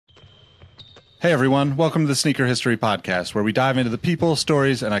Hey everyone, welcome to the Sneaker History Podcast, where we dive into the people,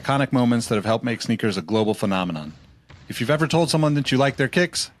 stories, and iconic moments that have helped make sneakers a global phenomenon. If you've ever told someone that you like their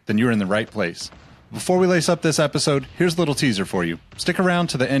kicks, then you're in the right place. Before we lace up this episode, here's a little teaser for you. Stick around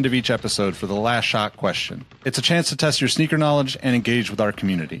to the end of each episode for the last shot question. It's a chance to test your sneaker knowledge and engage with our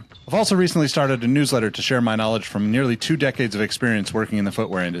community. I've also recently started a newsletter to share my knowledge from nearly 2 decades of experience working in the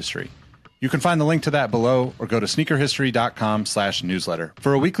footwear industry. You can find the link to that below or go to sneakerhistory.com/newsletter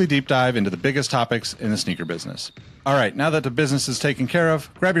for a weekly deep dive into the biggest topics in the sneaker business. All right, now that the business is taken care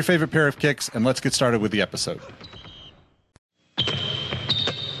of, grab your favorite pair of kicks and let's get started with the episode.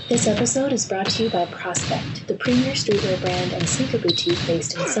 This episode is brought to you by Prospect, the premier streetwear brand and sneaker boutique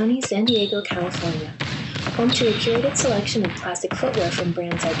based in sunny San Diego, California. Home to a curated selection of classic footwear from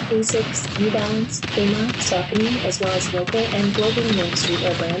brands like ASICS, New Balance, Puma, Saucony, as well as local and globally known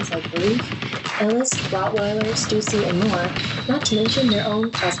streetwear brands like Reef, Ellis, Rottweiler, Stussy, and more, not to mention their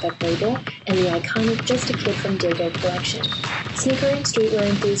own Prospect label and the iconic Just a Kid from Dago collection. Sneaker and streetwear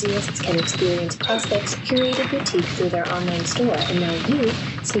enthusiasts can experience Prospect's curated boutique through their online store, and now you,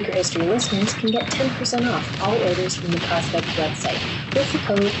 Sneaker History listeners, can get 10% off all orders from the Prospect website with the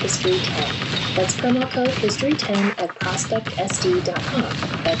code HISTORY10. That's promo code HISTORY10 at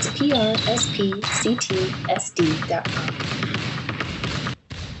prospectsd.com. That's PRSPCTSD.com.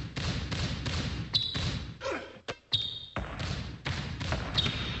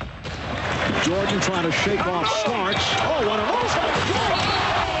 Jordan trying to shake off Starks. Oh, what a move!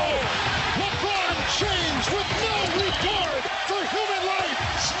 LeBron James with no regard for human life.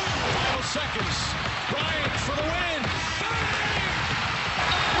 Final seconds. Bryant for the win.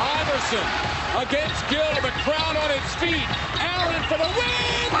 Iverson against Gill. The crowd on its feet. Allen for the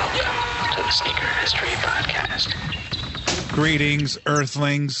win. Welcome to the Sneaker History Podcast. Greetings,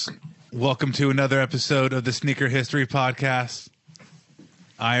 Earthlings. Welcome to another episode of the Sneaker History Podcast.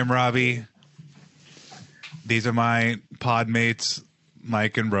 I am Robbie. These are my pod mates,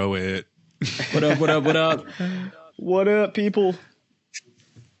 Mike and Rohit. What up, what up, what up? What up, people?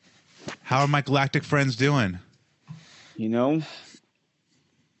 How are my galactic friends doing? You know,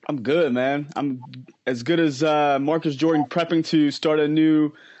 I'm good, man. I'm as good as Marcus Jordan prepping to start a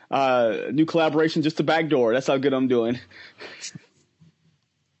new collaboration, just a backdoor. That's how good I'm doing.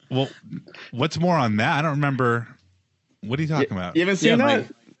 Well, what's more on that? I don't remember. What are you talking about? You haven't seen that? Mike.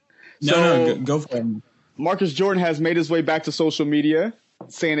 No, go for it. Marcus Jordan has made his way back to social media,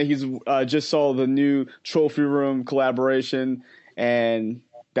 saying that he's just saw the new Trophy Room collaboration, and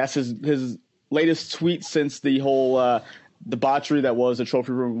that's his latest tweet since the whole debauchery that was the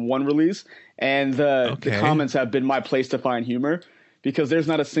Trophy Room 1 release. And the comments have been my place to find humor, because there's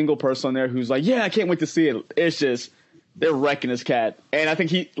not a single person on there who's like, yeah, I can't wait to see it. It's just they're wrecking his cat. And I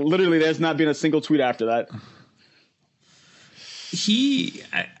think there's not been a single tweet after that.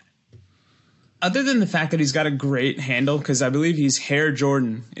 Other than the fact that he's got a great handle, because I believe he's Hair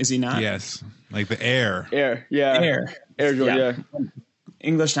Jordan, is he not? Yes, like the Air. Air, yeah. Air Jordan, yeah.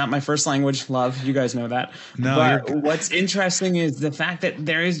 English, not my first language, love. You guys know that. No, but what's interesting is the fact that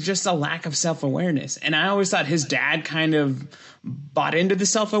there is just a lack of self-awareness. And I always thought his dad kind of bought into the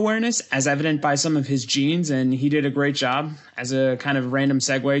self-awareness, as evident by some of his jeans, and he did a great job as a kind of random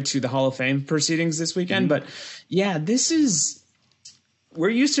segue to the Hall of Fame proceedings this weekend. Mm-hmm. But yeah, we're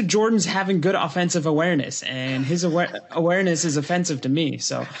used to Jordan's having good offensive awareness, and his awareness is offensive to me.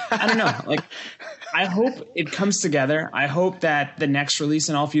 So I don't know. Like, I hope it comes together. I hope that the next release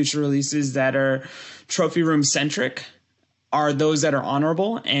and all future releases that are Trophy Room centric are those that are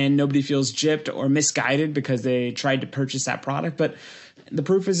honorable and nobody feels gypped or misguided because they tried to purchase that product. But the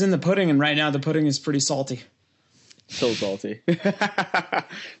proof is in the pudding, and right now the pudding is pretty salty. So salty. I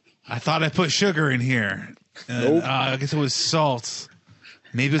thought I put sugar in here. Nope. I guess it was salt.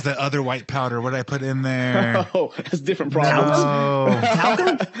 Maybe it was that other white powder. What did I put in there? Oh, that's different problems. Oh.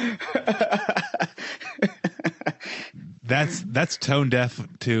 That's tone deaf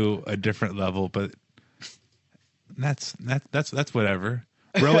to a different level, but that's whatever.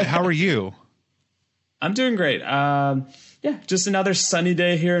 Rohit, how are you? I'm doing great. Yeah, just another sunny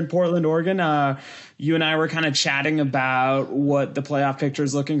day here in Portland, Oregon. You and I were kind of chatting about what the playoff picture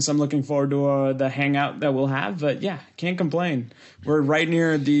is looking. So I'm looking forward to the hangout that we'll have. But yeah, can't complain. We're right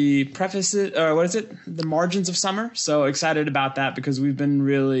near the the margins of summer. So excited about that because we've been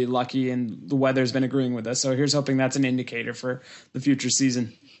really lucky and the weather's been agreeing with us. So here's hoping that's an indicator for the future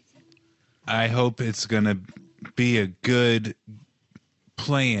season. I hope it's going to be a good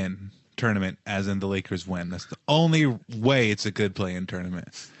play-in tournament, as in the Lakers win. That's the only way it's a good play-in tournament.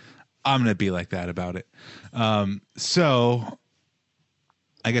 I'm going to be like that about it. So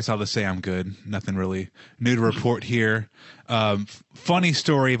I guess I'll just say I'm good. Nothing really new to report here. Funny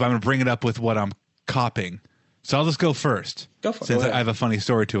story, if I'm going to bring it up with what I'm copping. So I'll just go first. Go for it. Since Go ahead. I have a funny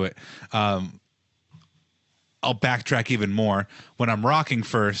story to it. I'll backtrack even more. When I'm rocking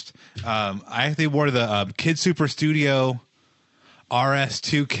first, I actually wore the Kid Super Studio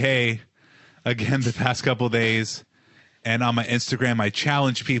RS2K again the past couple days. And on my Instagram, I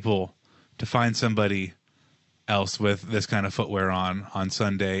challenge people to find somebody else with this kind of footwear on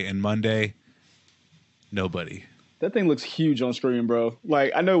Sunday and Monday. Nobody. That thing looks huge on screen, bro.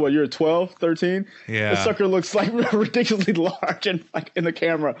 Like, I know what, you're 12, 13? Yeah. The sucker looks like ridiculously large and like in the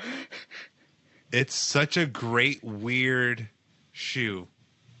camera. It's such a great, weird shoe.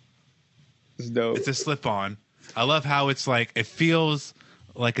 It's dope. It's a slip-on. I love how it's like, it feels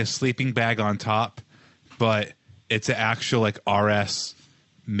like a sleeping bag on top, but it's an actual like RS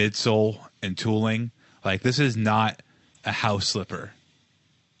midsole and tooling. Like, this is not a house slipper.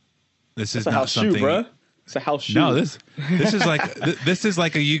 This is It's a not house something. shoe, bro. It's a house shoe. No, this is like this is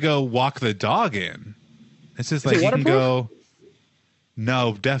like a you go walk the dog in. This is like it you can waterproof? go.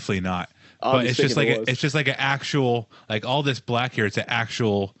 No, definitely not. I But was it's just thinking like it was. it's just like an actual, like all this black here. It's an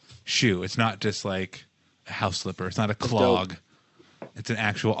actual shoe. It's not just like a house slipper. It's not a clog. It's an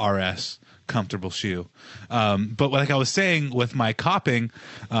actual RS comfortable shoe. But like I was saying with my copping,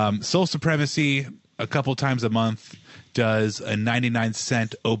 Soul Supremacy a couple times a month does a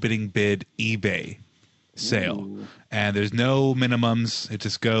 99-cent opening bid eBay sale. And there's no minimums. It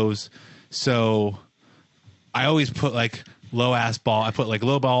just goes. So I always put like low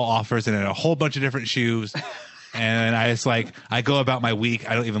ball offers and a whole bunch of different shoes. And I just like, I go about my week.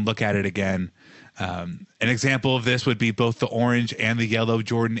 I don't even look at it again. An example of this would be both the orange and the yellow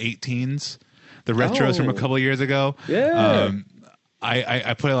Jordan 18s, the retros from a couple of years ago. Yeah.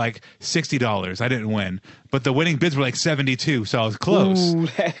 I put it like $60. I didn't win, but the winning bids were like 72, so I was close. Ooh,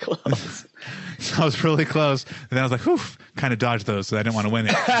 that close. So I was really close, and then I was like, "Whew!" Kind of dodged those, so I didn't want to win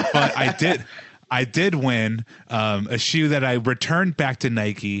it. But I did win a shoe that I returned back to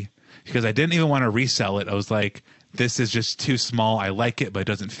Nike because I didn't even want to resell it. I was like, "This is just too small. I like it, but it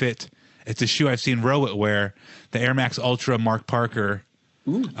doesn't fit." It's a shoe I've seen Rowett wear, the Air Max Ultra Mark Parker.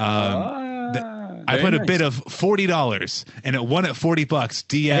 I put a bid of $40, and it won at $40.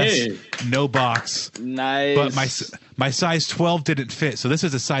 DS, Hey. no box. Nice. But my size 12 didn't fit, so this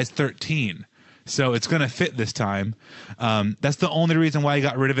is a size 13. So it's going to fit this time. That's the only reason why I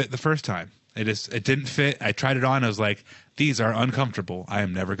got rid of it the first time. It didn't fit. I tried it on. I was like, these are uncomfortable. I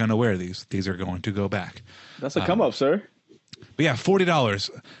am never going to wear these. These are going to go back. That's a come up, sir. But yeah, $40.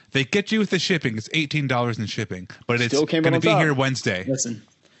 They get you with the shipping. It's $18 in shipping, but it's Still came going out to on be top. here Wednesday. Listen,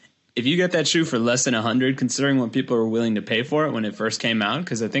 if you get that shoe for less than 100, considering what people were willing to pay for it when it first came out,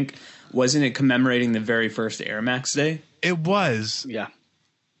 because I think, wasn't it commemorating the very first Air Max day? It was. Yeah.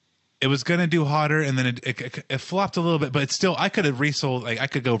 It was going to do hotter, and then it flopped a little bit, but it's still, I could have resold, like I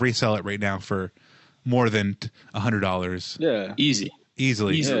could go resell it right now for more than $100. Yeah. Easy.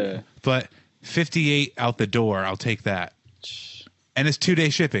 Easily. Yeah. But 58 out the door, I'll take that. And it's 2-day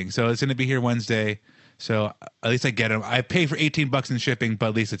shipping, so it's going to be here Wednesday. So at least I get them. I pay for $18 in shipping, but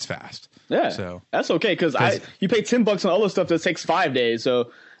at least it's fast. Yeah. So that's okay because you pay $10 on other stuff that takes 5 days.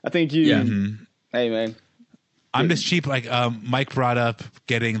 So I think you. Yeah. Hey man. I'm just cheap. Like Mike brought up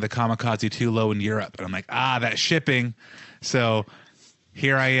getting the Kamikaze 2 low in Europe, and I'm like, that shipping. So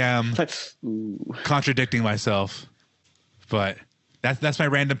here I am contradicting myself, but that's my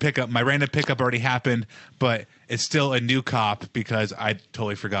random pickup. My random pickup already happened, but it's still a new cop because I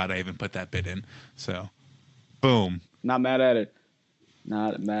totally forgot I even put that bid in. So, boom. Not mad at it.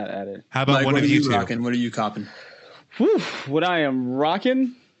 Not mad at it. How about Mike, one what of are you you two? rocking? What are you copping? Whew, what I am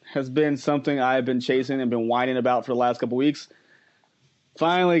rocking has been something I've been chasing and been whining about for the last couple weeks.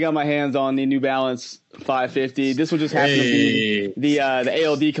 Finally got my hands on the New Balance 550. This would just happen to be the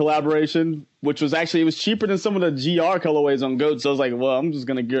ALD collaboration, which was actually, it was cheaper than some of the GR colorways on GOAT. So I was like, well, I'm just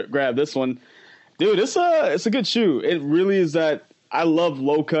going to grab this one. Dude, it's a good shoe. It really is that. I love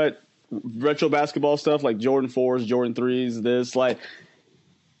low cut retro basketball stuff like Jordan 4s, Jordan 3s, this. Like,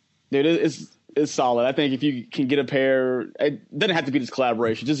 dude, it's solid. I think if you can get a pair, it doesn't have to be this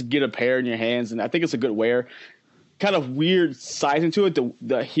collaboration. Just get a pair in your hands, and I think it's a good wear. Kind of weird sizing to it.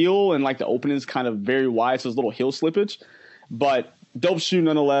 The heel and like the opening is kind of very wide, so there's a little heel slippage. But dope shoe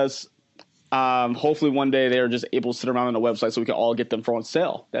nonetheless. Hopefully one day they're just able to sit around on the website so we can all get them for on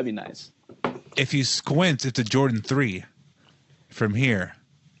sale. That'd be nice. If you squint, it's a Jordan 3 from here.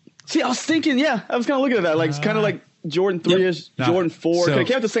 See, I was thinking, I was kind of looking at that. Like, it's kind of like Jordan 3-ish, No, Jordan 4. so- It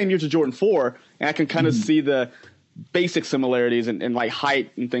came out the same year as Jordan 4, and I can kind of see the basic similarities in like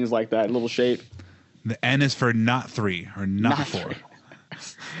height and things like that, little shape. The N is for not 3 or not 4.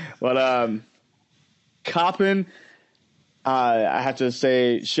 But Coppin, I have to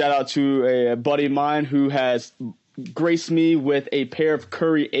say shout out to a buddy of mine who has graced me with a pair of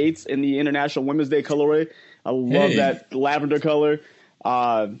Curry 8s in the International Women's Day colorway. I love that lavender color.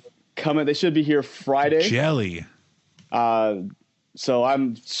 Coming, they should be here Friday. Jelly. So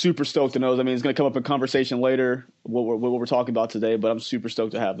I'm super stoked to know those. I mean, it's going to come up in conversation later what we're talking about today, but I'm super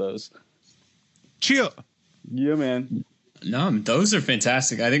stoked to have those. Cheer. Yeah, man. No, those are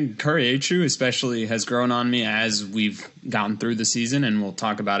fantastic. I think Curry 8 shoe especially has grown on me as we've gotten through the season, and we'll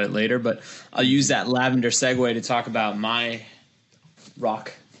talk about it later. But I'll use that lavender segue to talk about my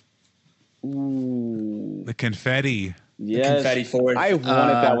rock. Ooh. The confetti. Yes. The confetti forward. I wanted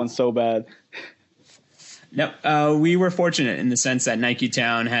that one so bad. No, we were fortunate in the sense that Nike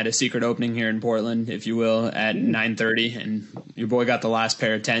Town had a secret opening here in Portland, if you will, at 9:30, and your boy got the last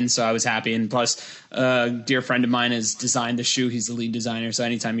pair of 10, so I was happy. And plus, a dear friend of mine has designed the shoe. He's the lead designer, so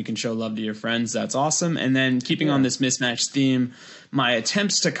anytime you can show love to your friends, that's awesome. And then keeping on this mismatch theme, my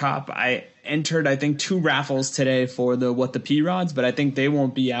attempts to cop, I entered, I think, 2 raffles today for the What the P rods, but I think they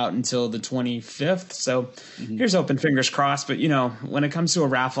won't be out until the 25th. So here's hoping, fingers crossed. But, you know, when it comes to a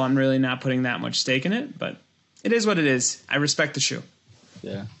raffle, I'm really not putting that much stake in it. But it is what it is. I respect the shoe.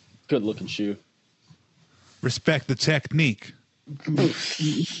 Yeah. Good looking shoe. Respect the technique. All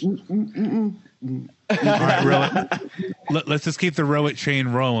right, let's just keep the Rowit chain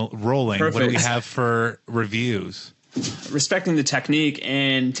rolling. Perfect. What do we have for reviews? Respecting the technique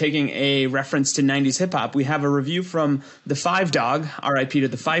and taking a reference to 90s hip hop, we have a review from the Five Dog, RIP to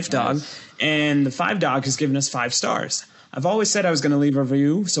the Five Dog, and the Five Dog has given us 5 stars. I've always said I was going to leave a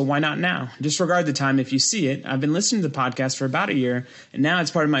review, so why not now? Disregard the time if you see it. I've been listening to the podcast for about a year, and now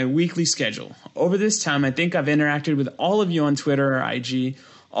it's part of my weekly schedule. Over this time, I think I've interacted with all of you on Twitter or IG.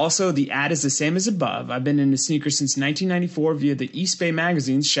 Also, the ad is the same as above. I've been into sneakers since 1994 via the East Bay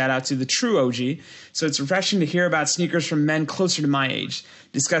magazines. Shout out to the true OG. So it's refreshing to hear about sneakers from men closer to my age.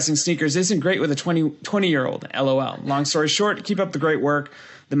 Discussing sneakers isn't great with a 20-year-old. LOL. Long story short, keep up the great work.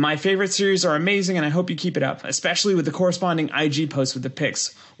 The My Favorite series are amazing, and I hope you keep it up, especially with the corresponding IG posts with the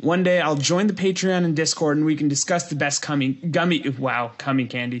pics. One day, I'll join the Patreon and Discord, and we can discuss the best gummy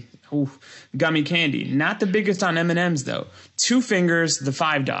candy. Ooh, gummy candy. Not the biggest on M&Ms, though. 2 fingers, the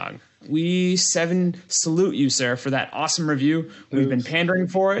Five Dog. We 7 salute you, sir, for that awesome review. We've been pandering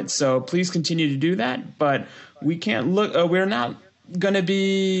for it, so please continue to do that. But we can't look. We're not going to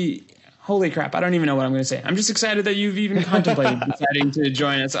be. Holy crap, I don't even know what I'm going to say. I'm just excited that you've even contemplated deciding to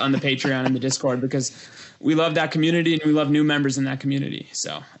join us on the Patreon and the Discord, because we love that community and we love new members in that community.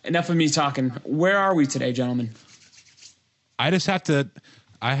 So enough of me talking. Where are we today, gentlemen? I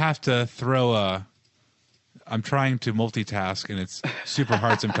have to throw I'm trying to multitask, and it's super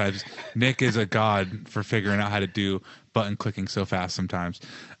hard sometimes. Nick is a god for figuring out how to do button clicking so fast sometimes.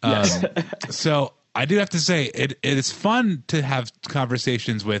 Yes. So I do have to say it is fun to have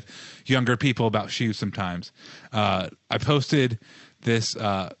conversations with younger people about shoes sometimes. I posted this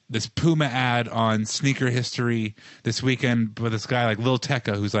Puma ad on Sneaker History this weekend with this guy like Lil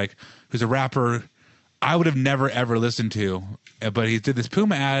Tecca, who's a rapper I would have never ever listened to, but he did this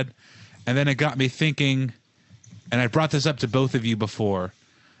Puma ad, and then it got me thinking, and I brought this up to both of you before.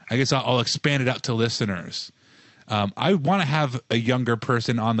 I guess I'll expand it out to listeners. I want to have a younger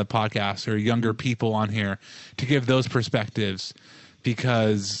person on the podcast, or younger people on here, to give those perspectives,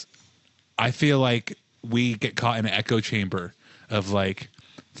 because I feel like we get caught in an echo chamber of like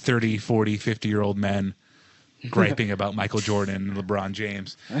 30, 40, 50-year-old men griping about Michael Jordan and LeBron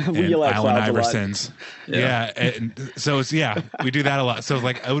James and Allen Iversons. Yeah. And so we do that a lot. So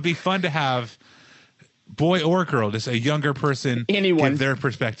like, it would be fun to have, boy or girl, just a younger person, give their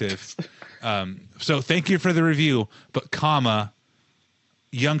perspective. So thank you for the review, but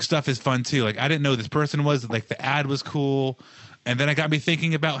young stuff is fun too. Like, I didn't know who this person was, like the ad was cool. And then it got me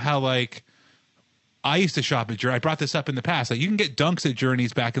thinking about how, like, I used to shop at Journey. I brought this up in the past. Like, you can get Dunks at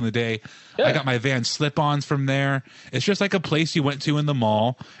Journeys back in the day. Yeah. I got my Vans slip-ons from there. It's just like a place you went to in the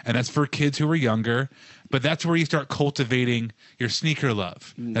mall, and that's for kids who were younger. But that's where you start cultivating your sneaker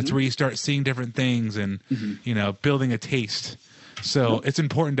love. Mm-hmm. That's where you start seeing different things and, building a taste. So it's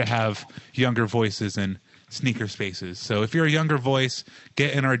important to have younger voices in sneaker spaces. So if you're a younger voice,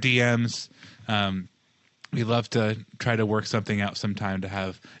 get in our DMs. We love to try to work something out sometime to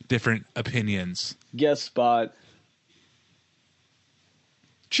have different opinions. Guest spot.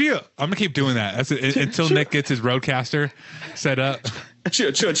 Cheer. I'm going to keep doing that. That's it, until Nick gets his Roadcaster set up.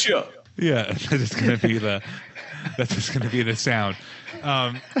 Cheer. Yeah, that's just going to be the sound.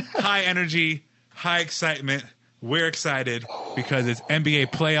 High energy, high excitement. We're excited because it's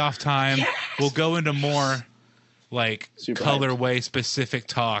NBA playoff time. Yeah. We'll go into more like Super colorway specific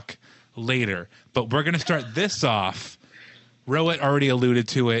talk later. But we're going to start this off. Rohit already alluded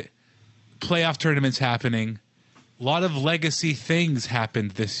to it. Playoff tournaments happening. A lot of legacy things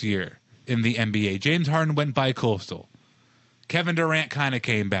happened this year in the NBA. James Harden went bi-coastal. Kevin Durant kind of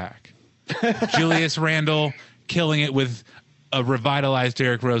came back. Julius Randle killing it with a revitalized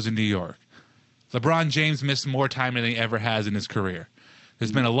Derrick Rose in New York. LeBron James missed more time than he ever has in his career.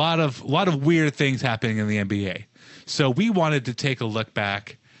 There's been a lot of weird things happening in the NBA. So we wanted to take a look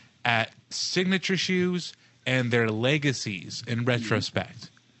back at signature shoes and their legacies in retrospect.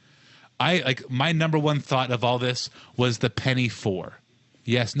 My number one thought of all this was the Penny 4.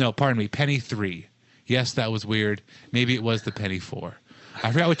 Penny 3. Yes, that was weird. Maybe it was the Penny 4.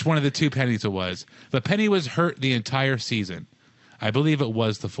 I forgot which one of the two pennies it was. But Penny was hurt the entire season. I believe it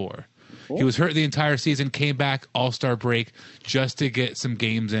was the 4. Cool. He was hurt the entire season, came back All-Star break just to get some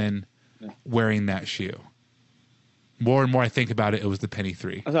games in wearing that shoe. More and more I think about it, it was the Penny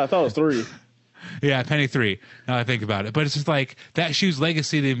 3. I thought it was 3. Yeah, Penny 3. Now I think about it. But it's just like that shoe's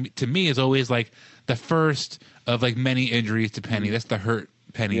legacy to me is always like the first of like many injuries to Penny. That's the hurt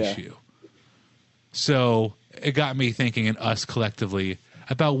Penny shoe. So it got me thinking, and us collectively,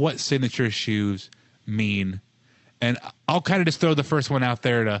 about what signature shoes mean. And I'll kind of just throw the first one out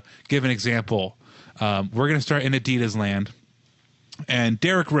there to give an example. We're going to start in Adidas land. And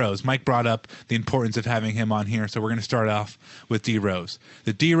Derrick Rose, Mike brought up the importance of having him on here, so we're going to start off with D Rose.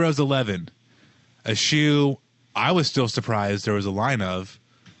 The D Rose 11, a shoe I was still surprised there was a line of.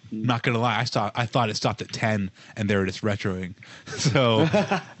 Not going to lie, I thought it stopped at 10, and they were just retroing. So,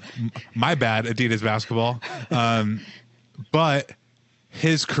 my bad, Adidas basketball. But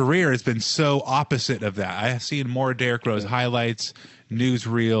his career has been so opposite of that. I have seen more Derrick Rose highlights,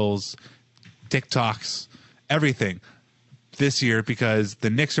 newsreels, TikToks, everything this year because the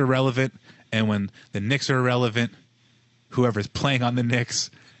Knicks are relevant, and when the Knicks are relevant, whoever's playing on the Knicks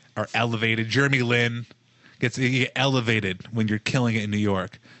are elevated. Jeremy Lin gets elevated when you're killing it in New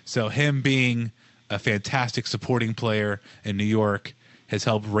York. So him being a fantastic supporting player in New York has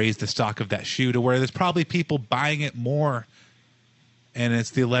helped raise the stock of that shoe to where there's probably people buying it more. And it's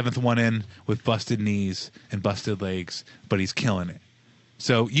the 11th one in with busted knees and busted legs, but he's killing it.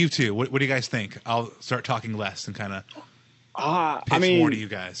 So you two, what do you guys think? I'll start talking less and kind of pitch more to you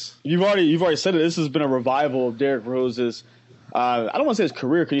guys. You've already said it. This has been a revival of Derrick Rose's. I don't want to say his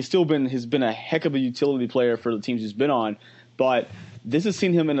career because he's been a heck of a utility player for the teams he's been on, but this has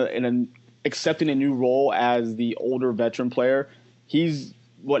seen him in accepting a new role as the older veteran player. He's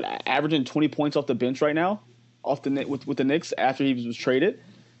averaging 20 points off the bench right now, with the Knicks after he was traded.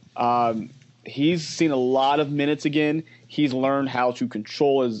 He's seen a lot of minutes again. He's learned how to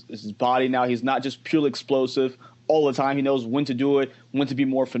control his body now. He's not just purely explosive all the time. He knows when to do it, when to be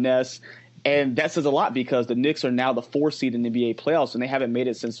more finesse. And that says a lot because the Knicks are now the 4th seed in the NBA playoffs, and they haven't made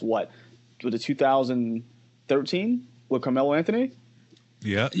it since the 2013 with Carmelo Anthony?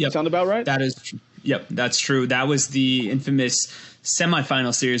 Yeah. Sound about right? That is Yep, that's true. That was the infamous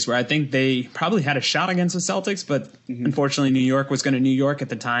semifinal series where I think they probably had a shot against the Celtics, but unfortunately New York was going to New York at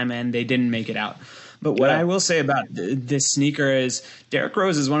the time, and they didn't make it out. But what I will say about this sneaker is Derrick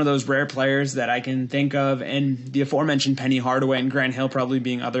Rose is one of those rare players that I can think of, and the aforementioned Penny Hardaway and Grant Hill probably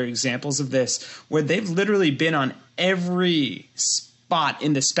being other examples of this, where they've literally been on every spot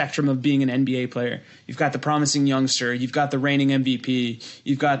in the spectrum of being an NBA player. You've got the promising youngster, you've got the reigning MVP,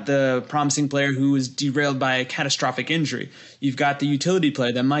 you've got the promising player who was derailed by a catastrophic injury, you've got the utility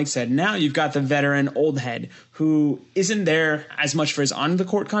player that Mike said. Now you've got the veteran old head who isn't there as much for his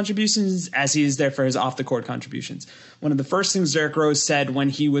on-the-court contributions as he is there for his off-the-court contributions. One of the first things Derrick Rose said when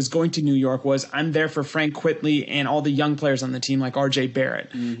he was going to New York was, I'm there for Frank Quitely and all the young players on the team like R.J.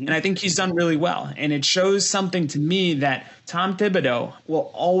 Barrett. And I think he's done really well. And it shows something to me that Tom Thibodeau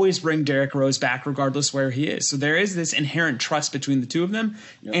will always bring Derrick Rose back regardless where he is. So there is this inherent trust between the two of them.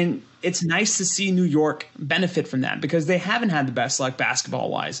 And it's nice to see New York benefit from that because they haven't had the best luck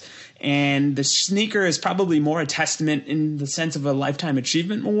basketball-wise. And the sneaker is probably more a testament in the sense of a lifetime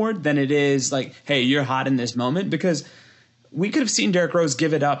achievement award than it is like, hey, you're hot in this moment, because we could have seen Derrick Rose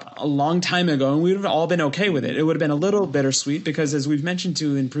give it up a long time ago and we would have all been okay with it. It would have been a little bittersweet because, as we've mentioned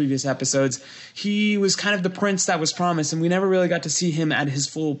too in previous episodes, he was kind of the prince that was promised, and we never really got to see him at his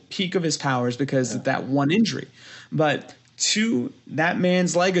full peak of his powers because of that one injury. But to that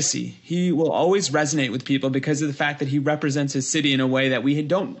man's legacy, he will always resonate with people because of the fact that he represents his city in a way that we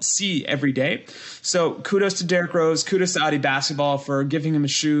don't see every day. So kudos to Derrick Rose, kudos to Audi Basketball for giving him a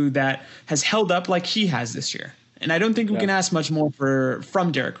shoe that has held up like he has this year. And I don't think we can ask much more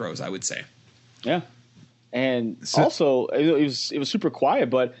from Derrick Rose, I would say. Yeah. And also, it was super quiet,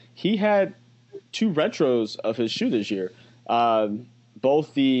 but he had two retros of his shoe this year.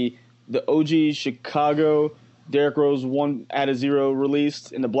 Both the OG Chicago Derrick Rose 1/0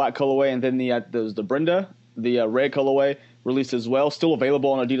 released in the black colorway, and then the Brenda, the red colorway released as well, still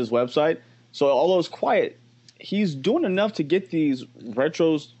available on Adidas website. So although it's quiet, he's doing enough to get these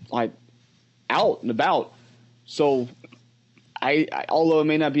retros like out and about. So I although it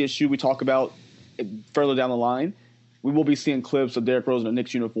may not be a shoe we talk about further down the line, we will be seeing clips of Derrick Rose in a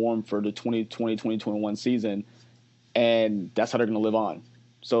Knicks uniform for the 2020-2021 season, and that's how they're going to live on.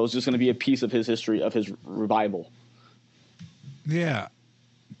 So it's just going to be a piece of his history, of his revival. Yeah.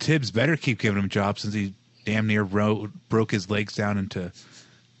 Tibbs better keep giving him jobs since he damn near broke his legs down into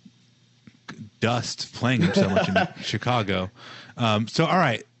dust playing him so much in Chicago. So, all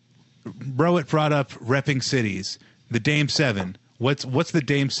right. Rowett brought up repping cities. The Dame 7. What's the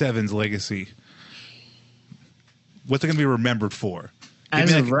Dame 7's legacy? What's it going to be remembered for?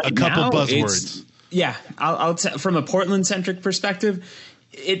 Give me like a couple buzzwords. Yeah, I'll from a Portland-centric perspective,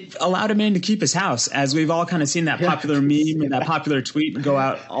 it allowed a man to keep his house. As we've all kind of seen that popular meme and that popular tweet go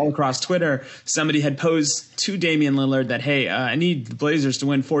out all across Twitter. Somebody had posed to Damian Lillard that, hey, I need the Blazers to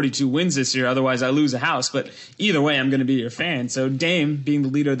win 42 wins this year, otherwise I lose a house. But either way, I'm going to be your fan. So Dame, being the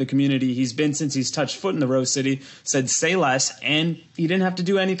leader of the community he's been since he's touched foot in the Rose City, said say less, and he didn't have to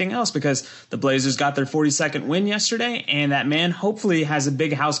do anything else because the Blazers got their 42nd win yesterday, and that man hopefully has a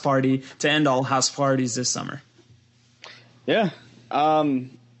big house party to end all house parties this summer. Yeah. I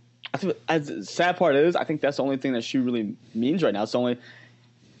think the sad part is I think that's the only thing that shoe really means right now. It's the only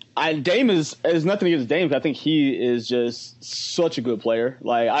Dame is nothing against Dame. I think he is just such a good player.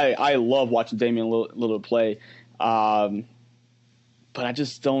 Like I love watching Damian Lillard play, but I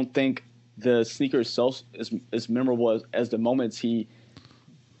just don't think the sneaker itself is memorable as the moments he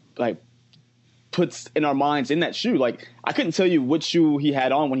like puts in our minds in that shoe. Like I couldn't tell you which shoe he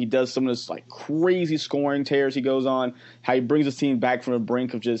had on when he does some of this like crazy scoring tears he goes on, how he brings his team back from the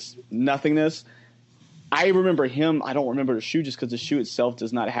brink of just nothingness. I remember him. I don't remember the shoe just because the shoe itself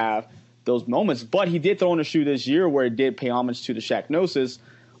does not have those moments, but he did throw in a shoe this year where it did pay homage to the Shaqnosis.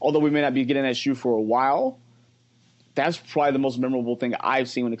 Although we may not be getting that shoe for a while, that's probably the most memorable thing I've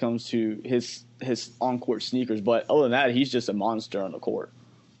seen when it comes to his on-court sneakers. But other than that, he's just a monster on the court.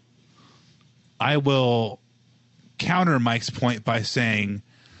 I will counter Mike's point by saying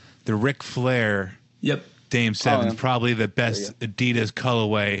the Ric Flair Dame 7 is probably the best Adidas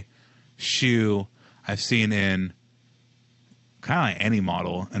colorway shoe I've seen in kind of like any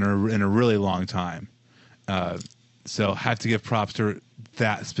model in a really long time. So have to give props to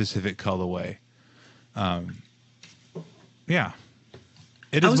that specific colorway. Yeah.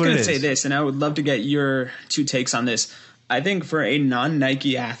 I was going to say this, and I would love to get your two takes on this. I think for a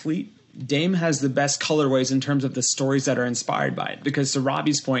non-Nike athlete, Dame has the best colorways in terms of the stories that are inspired by it. Because to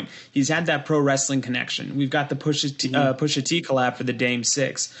Robbie's point, he's had that pro wrestling connection. We've got the Pusha T collab for the Dame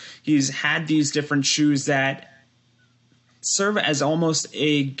 6. He's had these different shoes that serve as almost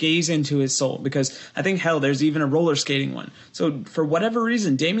a gaze into his soul. Because I think, hell, there's even a roller skating one. So for whatever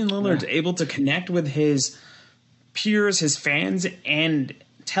reason, Damian Lillard's able to connect with his peers, his fans, and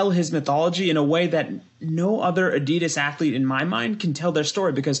tell his mythology in a way that no other Adidas athlete in my mind can tell their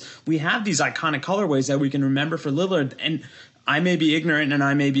story, because we have these iconic colorways that we can remember for Lillard. And I may be ignorant and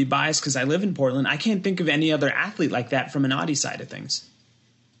I may be biased because I live in Portland. I can't think of any other athlete like that from an Adi side of things.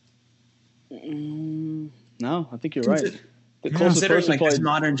 No, I think you're right. The closest Considering person like this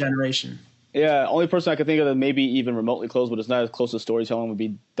modern generation. Yeah, only person I could think of that maybe even remotely close, but it's not as close to storytelling, would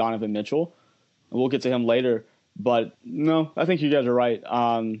be Donovan Mitchell. And we'll get to him later. But no, I think you guys are right.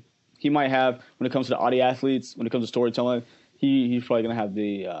 He might have, when it comes to the Adi athletes, when it comes to storytelling, he's probably going to have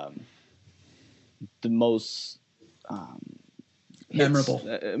the most memorable.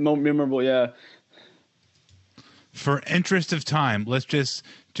 Memorable, yeah. For interest of time, let's just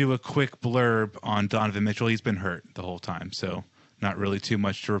do a quick blurb on Donovan Mitchell. He's been hurt the whole time, so not really too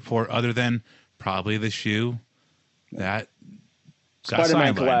much to report other than probably the shoe that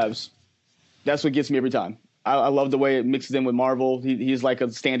Spider-Man collabs. That's what gets me every time. I love the way it mixes in with Marvel. He's like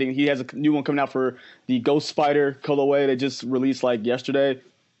a standing. He has a new one coming out for the Ghost Spider colorway that just released like yesterday.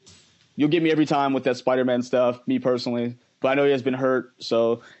 You'll get me every time with that Spider-Man stuff, me personally. But I know he has been hurt,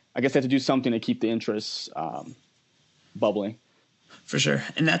 so I guess they have to do something to keep the interest bubbling. For sure.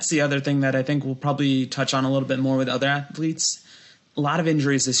 And that's the other thing that I think we'll probably touch on a little bit more with other athletes. A lot of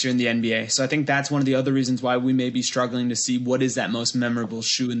injuries this year in the NBA. So I think that's one of the other reasons why we may be struggling to see what is that most memorable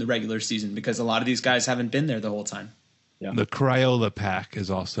shoe in the regular season, because a lot of these guys haven't been there the whole time. Yeah. The Crayola pack is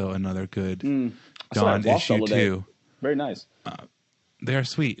also another good Don issue too. Very nice. They are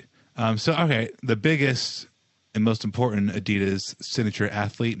sweet. So, okay, the biggest and most important, Adidas signature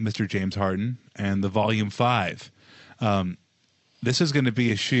athlete, Mr. James Harden, and the Volume 5. This is going to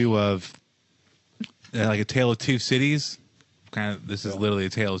be a shoe of like a tale of two cities. This is literally a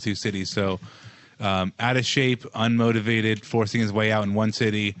tale of two cities. So out of shape, unmotivated, forcing his way out in one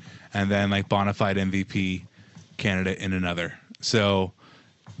city, and then like bona fide MVP candidate in another. So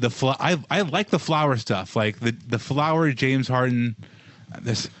I like the flower stuff, like the flower James Harden.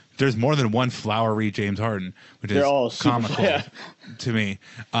 There's more than one flowery James Harden, which is all comical to me.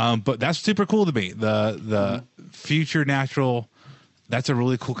 But that's super cool to me. The future natural, that's a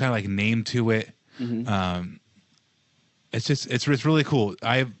really cool kind of like name to it. It's really cool.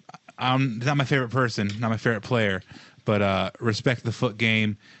 I'm not my favorite person, not my favorite player, but respect the foot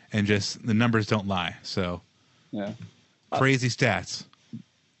game, and just the numbers don't lie. So crazy stats.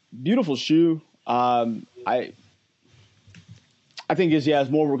 Beautiful shoe. I think it's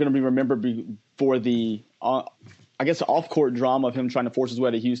more we're going to be remembered for the I guess off-court drama of him trying to force his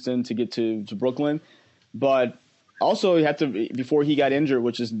way to Houston to get to Brooklyn, but also he had to, before he got injured,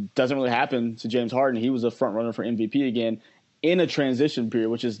 which doesn't really happen to James Harden. He was a front runner for MVP again in a transition period,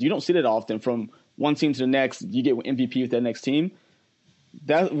 which is you don't see that often. From one team to the next, you get MVP with that next team.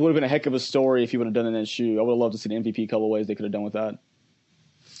 That would have been a heck of a story if he would have done it in that shoe. I would have loved to see the MVP colorways they could have done with that.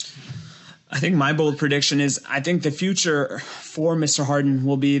 I think my bold prediction is I think the future for Mr. Harden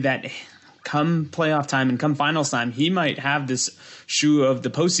will be that come playoff time and come finals time, he might have this shoe of the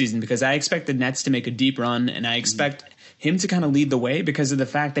postseason, because I expect the Nets to make a deep run, and I expect him to kind of lead the way because of the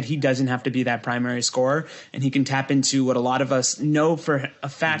fact that he doesn't have to be that primary scorer, and he can tap into what a lot of us know for a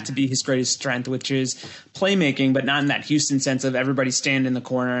fact to be his greatest strength, which is playmaking, but not in that Houston sense of everybody stand in the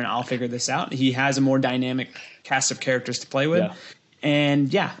corner and I'll figure this out. He has a more dynamic cast of characters to play with. Yeah.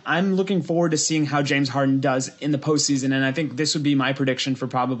 And I'm looking forward to seeing how James Harden does in the postseason. And I think this would be my prediction for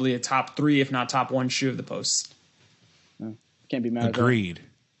probably a top 3, if not top 1 shoe of the post. Can't be mad at that. Agreed.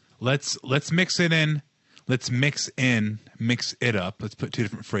 Let's mix it in. Let's mix it up. Let's put two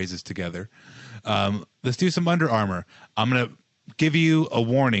different phrases together. Let's do some Under Armour. I'm going to give you a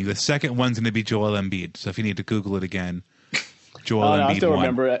warning. The second one's going to be Joel Embiid. So if you need to Google it again, Joel Embiid. I still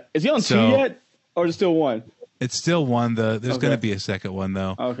remember it. Is he on 2 yet? Or is it still 1? It's still 1. There's going to be a second one,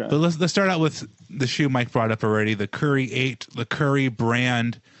 though. Okay. But let's start out with the shoe Mike brought up already, the Curry 8, the Curry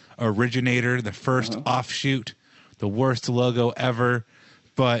brand originator, the first offshoot, the worst logo ever.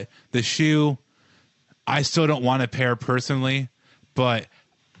 But the shoe, I still don't want a pair personally, but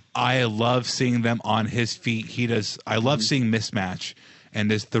I love seeing them on his feet. I love seeing mismatch,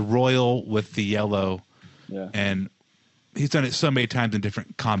 and it's the royal with the yellow. Yeah. And he's done it so many times in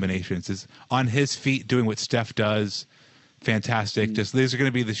different combinations. Is on his feet doing what Steph does. Fantastic. Just these are going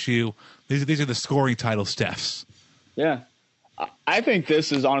to be the shoe. These are the scoring title Steph's. Yeah. I think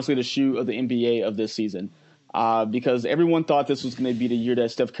this is honestly the shoe of the NBA of this season, because everyone thought this was going to be the year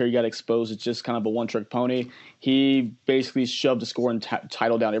that Steph Curry got exposed. It's just kind of a one-trick pony. He basically shoved the scoring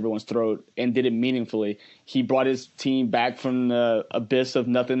title down everyone's throat and did it meaningfully. He brought his team back from the abyss of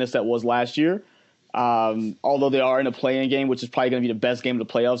nothingness that was last year. Although they are in a play-in game, which is probably going to be the best game of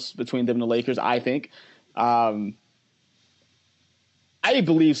the playoffs between them and the Lakers, I think. I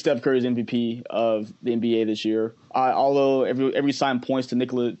believe Steph Curry is MVP of the NBA this year. Although every sign points to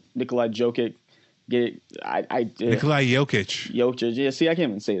Nikola Jokic. Nikola Jokic. Jokic. Yeah, see, I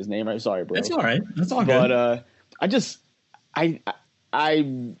can't even say his name. I'm sorry, bro. That's all right. That's all good. But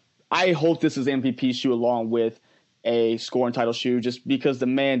I hope this is MVP shoe along with a scoring title shoe, just because the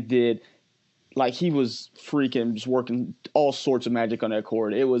man did. Like, he was freaking just working all sorts of magic on that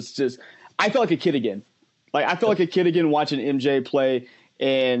court. It was just – I felt like a kid again. Like, I felt like a kid again watching MJ play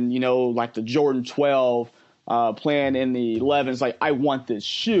and, like the Jordan 12 playing in the 11s. Like, I want this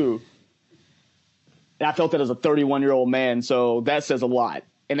shoe. And I felt that as a 31-year-old man, so that says a lot.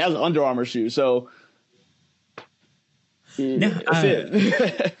 And that was an Under Armour shoe, so that's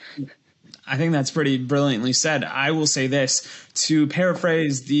it. I think that's pretty brilliantly said. I will say this, to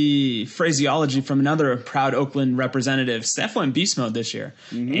paraphrase the phraseology from another proud Oakland representative, Steph went beast mode this year.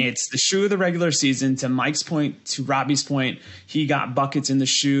 Mm-hmm. It's the shoe of the regular season. To Mike's point, to Robbie's point, he got buckets in the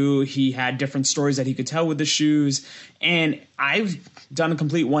shoe. He had different stories that he could tell with the shoes. And I've done a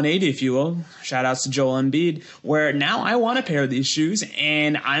complete 180, if you will. Shout outs to Joel Embiid, where now I want a pair of these shoes,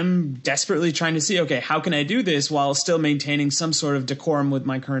 and I'm desperately trying to see, okay, how can I do this while still maintaining some sort of decorum with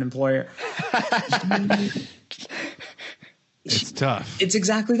my current employer? It's tough. It's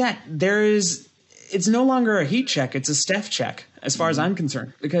exactly that. It's no longer a heat check. It's a Steph check, as far as I'm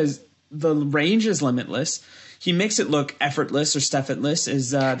concerned, because the range is limitless. he makes it look effortless or steffortless,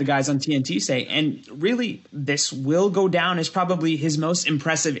 as the guys on TNT say. And really, this will go down as probably his most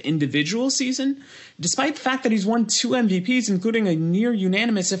impressive individual season, despite the fact that he's won 2 MVPs, including a near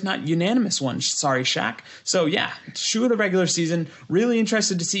unanimous, if not unanimous one. Sorry, Shaq. So yeah, shoe of the regular season. Really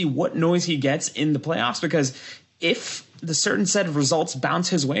interested to see what noise he gets in the playoffs, because if the certain set of results bounce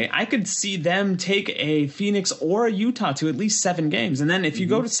his way, I could see them take a Phoenix or a Utah to at least 7 games. And then if you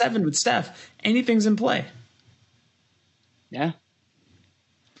go to 7 with Steph, anything's in play. Yeah.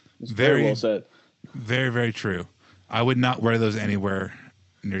 It's very well said. Very, very true. I would not wear those anywhere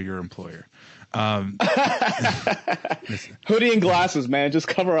near your employer. Hoodie and glasses, man. Just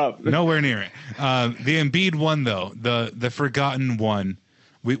cover up. Nowhere near it. The Embiid one, though, the forgotten one,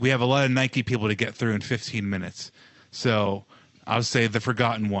 we have a lot of Nike people to get through in 15 minutes. So I'll say the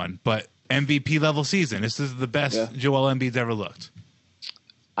forgotten one. But MVP level season. This is the best Joel Embiid's ever looked.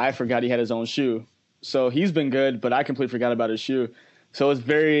 I forgot he had his own shoe. So he's been good, but I completely forgot about his shoe. So it's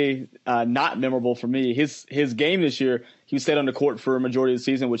very not memorable for me. His game this year, he stayed on the court for a majority of the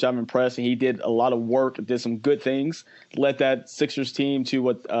season, which I'm impressed. And he did a lot of work, did some good things, led that Sixers team to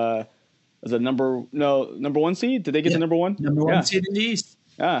what was a number 1 seed? Did they get to number 1? Number 1 seed in the East.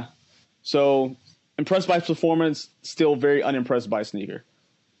 Yeah. So impressed by his performance, still very unimpressed by Sneaker.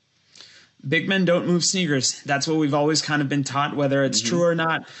 Big men don't move sneakers. That's what we've always kind of been taught, whether it's true or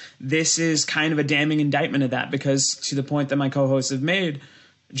not. This is kind of a damning indictment of that, because to the point that my co-hosts have made,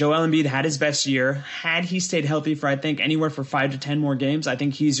 Joel Embiid had his best year. Had he stayed healthy for, I think, anywhere for 5 to 10 more games, I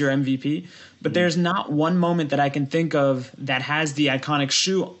think he's your MVP. But there's not one moment that I can think of that has the iconic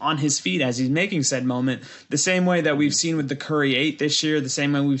shoe on his feet as he's making said moment, the same way that we've seen with the Curry 8 this year, the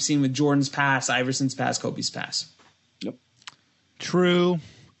same way we've seen with Jordan's pass, Iverson's pass, Kobe's pass. Yep. True.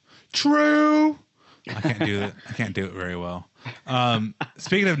 I can't do it. I can't do it very well.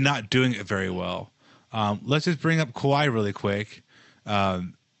 Speaking of not doing it very well, let's just bring up Kawhi really quick.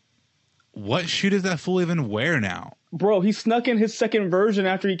 What shoe does that fool even wear now? Bro, he snuck in his second version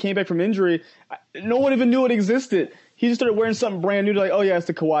after he came back from injury. No one even knew it existed. He just started wearing something brand new. Like, oh yeah, it's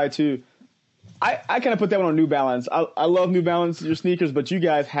the Kawhi too. I kind of put that one on New Balance. I love New Balance, your sneakers, but you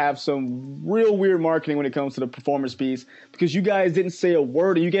guys have some real weird marketing when it comes to the performance piece, because you guys didn't say a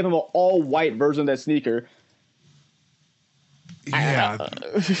word and you gave him an all white version of that sneaker. Yeah.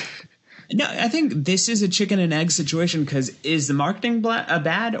 No, I think this is a chicken and egg situation, because is the marketing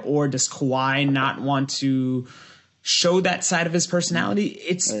bad, or does Kawhi not want to show that side of his personality?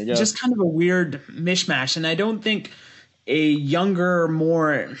 It's just kind of a weird mishmash, and I don't think a younger,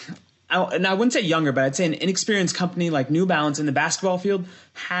 more... and I wouldn't say younger, but I'd say an inexperienced company like New Balance in the basketball field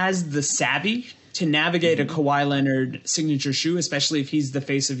has the savvy to navigate a Kawhi Leonard signature shoe, especially if he's the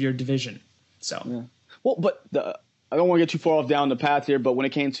face of your division. So, yeah. Well, but I don't want to get too far off down the path here, but when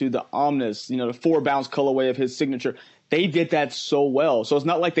it came to the Omnis, the 4-bounce colorway of his signature, they did that so well. So it's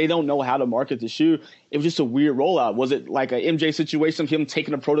not like they don't know how to market the shoe. It was just a weird rollout. Was it like a MJ situation of him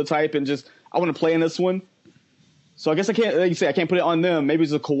taking a prototype and just, I want to play in this one? So I guess I can't, like you say, I can't put it on them. Maybe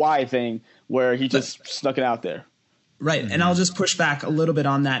it's a Kawhi thing where he just snuck it out there. Right, and I'll just push back a little bit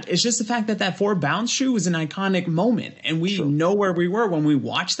on that. It's just the fact that 4-bounce shoe was an iconic moment, and we know where we were when we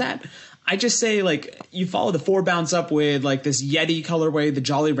watched that. I just say, like, you follow the 4-bounce up with, like, this Yeti colorway, the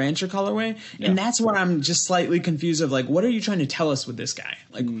Jolly Rancher colorway, and that's where I'm just slightly confused of, like, what are you trying to tell us with this guy?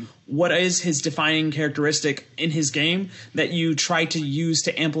 Like, what is his defining characteristic in his game that you try to use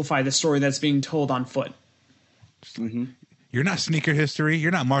to amplify the story that's being told on foot? Mm-hmm. You're not Sneaker History.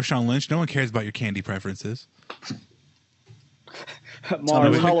 You're not Marshawn Lynch. No one cares about your candy preferences.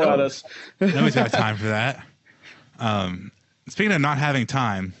 Mars, holler at us. Nobody's got time for that. Speaking of not having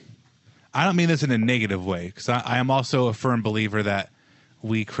time, I don't mean this in a negative way, because I am also a firm believer that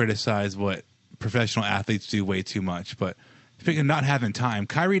we criticize what professional athletes do way too much. But speaking of not having time,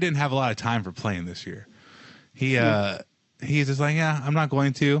 Kyrie didn't have a lot of time for playing this year. He's just like, yeah, I'm not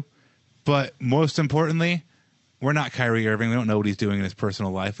going to. But most importantly, we're not Kyrie Irving. We don't know what he's doing in his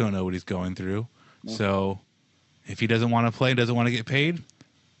personal life. We don't know what he's going through. No. So if he doesn't want to play, doesn't want to get paid,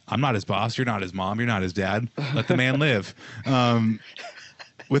 I'm not his boss. You're not his mom. You're not his dad. Let the man live.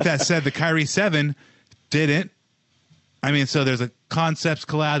 With that said, the Kyrie 7 didn't. I mean, so there's a Concepts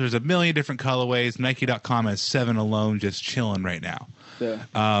collab. There's a million different colorways. Nike.com has 7 alone just chilling right now. Yeah.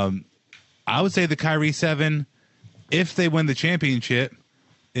 I would say the Kyrie 7, if they win the championship,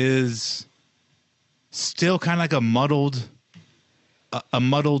 is still kind of like a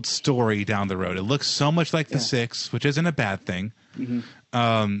muddled story down the road. It looks so much like the 6, which isn't a bad thing. Mm-hmm.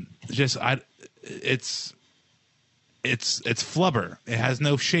 It's flubber. It has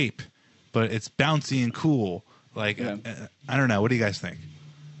no shape, but it's bouncy and cool. Like I don't know. What do you guys think?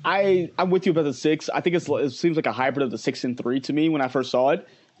 I'm with you about the 6. I think it seems like a hybrid of the 6 and 3 to me when I first saw it.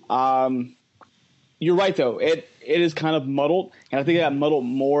 You're right, though. It is kind of muddled, and I think it got muddled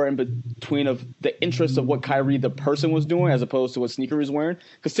more in between of the interest of what Kyrie the person was doing as opposed to what sneaker he was wearing.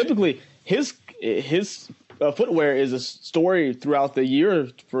 Because typically his footwear is a story throughout the year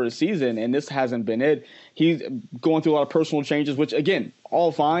for the season, and this hasn't been it. He's going through a lot of personal changes, which, again,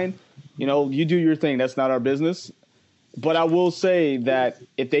 all fine. You do your thing. That's not our business. But I will say that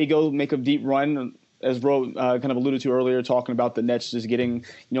if they go make a deep run, as Ro kind of alluded to earlier, talking about the Nets just getting,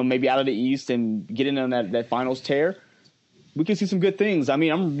 maybe out of the East and getting on that finals tear, we can see some good things. I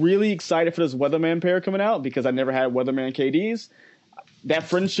mean, I'm really excited for this Weatherman pair coming out because I never had Weatherman KDs. That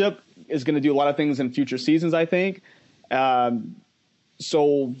friendship is going to do a lot of things in future seasons, I think.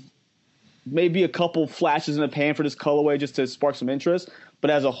 So maybe a couple flashes in the pan for this colorway just to spark some interest. But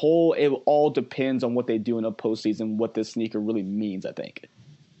as a whole, it all depends on what they do in the postseason, what this sneaker really means, I think.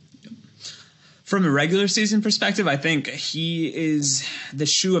 From a regular season perspective, I think he is the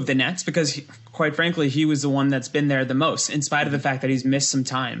shoe of the Nets because, quite frankly, he was the one that's been there the most, in spite of the fact that he's missed some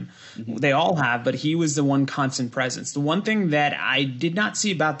time. Mm-hmm. They all have, but he was the one constant presence. The one thing that I did not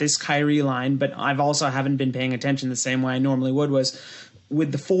see about this Kyrie line, but I've also haven't been paying attention the same way I normally would, was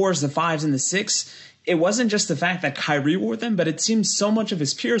with the 4s, the 5s, and the 6, it wasn't just the fact that Kyrie wore them, but it seems so much of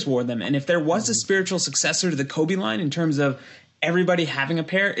his peers wore them. And if there was a spiritual successor to the Kobe line in terms of everybody having a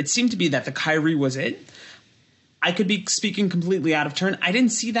pair, it seemed to be that the Kyrie was it. I could be speaking completely out of turn. I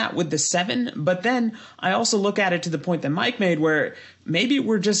didn't see that with the 7, but then I also look at it to the point that Mike made where maybe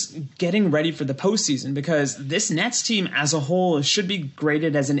we're just getting ready for the postseason because this Nets team as a whole should be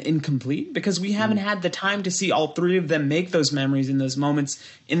graded as an incomplete because we haven't had the time to see all 3 of them make those memories in those moments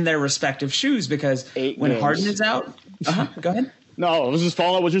in their respective shoes because when Harden is out, go ahead. No, I was just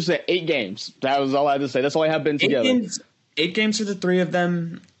following up what you said. 8 games. That was all I had to say. That's all I have been together. 8 games for the 3 of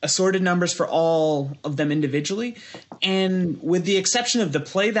them, assorted numbers for all of them individually. And with the exception of the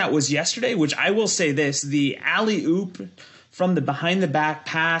play that was yesterday, which I will say this, the alley-oop from the behind-the-back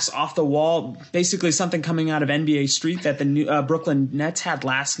pass off the wall, basically something coming out of NBA Street that the Brooklyn Nets had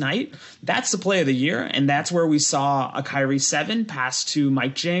last night, that's the play of the year. And that's where we saw a Kyrie 7 pass to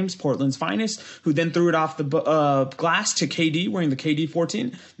Mike James, Portland's finest, who then threw it off the glass to KD wearing the KD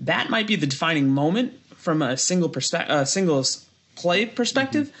 14. That might be the defining moment from a singles play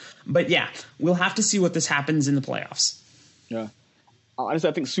perspective. Mm-hmm. But yeah, we'll have to see what this happens in the playoffs. Yeah. Honestly,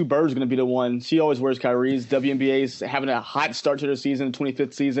 I think Sue Bird is going to be the one. She always wears Kyrie's. WNBA's having a hot start to their season,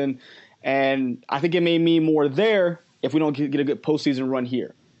 25th season. And I think it may mean more there if we don't get a good postseason run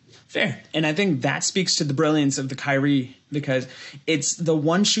here. Fair. And I think that speaks to the brilliance of the Kyrie because it's the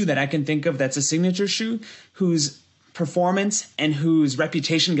one shoe that I can think of that's a signature shoe whose performance and whose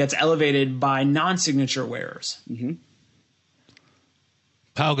reputation gets elevated by non-signature wearers. Mm-hmm.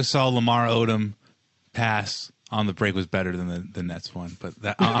 Pau Gasol, Lamar Odom pass on the break was better than the Nets one, but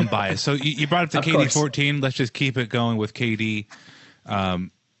I'm biased. So you brought up the KD course. 14. Let's just keep it going with KD.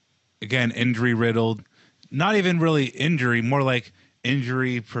 Again, injury riddled. Not even really injury, more like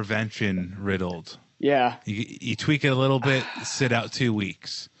injury prevention riddled. Yeah. You tweak it a little bit, sit out 2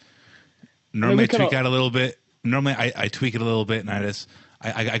 weeks. Normally I tweak out a little bit. Normally I tweak it a little bit and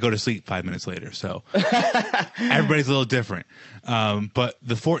I go to sleep 5 minutes later. So everybody's a little different. But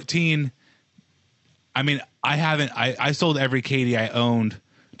the 14, I mean, I sold every KD I owned.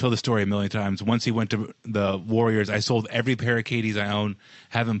 Told the story a million times. Once he went to the Warriors, I sold every pair of KDs I own.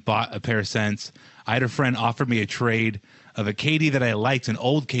 Haven't bought a pair since. I had a friend offer me a trade of a KD that I liked, an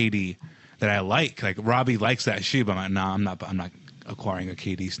old KD that I like. Like Robbie likes that shoe, but I'm like, I'm not acquiring a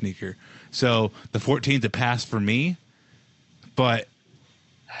KD sneaker. So the 14's a pass for me, but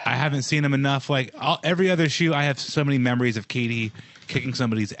I haven't seen him enough. Like every other shoe, I have so many memories of KD kicking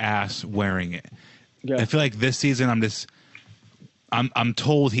somebody's ass wearing it. Yeah. I feel like this season I'm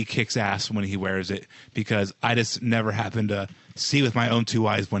told he kicks ass when he wears it because I just never happen to see with my own 2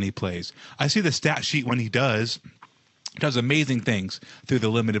 eyes when he plays. I see the stat sheet when he does amazing things through the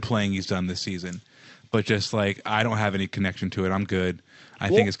limited playing he's done this season. But just like I don't have any connection to it. I'm good. I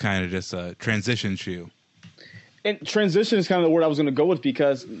think it's kind of just a transition shoe. And transition is kind of the word I was going to go with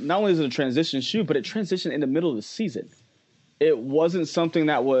because not only is it a transition shoe, but it transitioned in the middle of the season. It wasn't something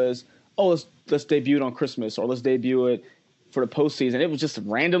that was, let's debut it on Christmas or let's debut it for the postseason. It was just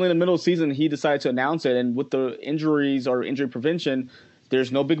randomly in the middle of the season he decided to announce it. And with the injuries or injury prevention,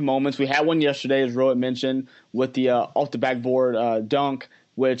 there's no big moments. We had one yesterday, as Rohit mentioned, with the off the backboard dunk,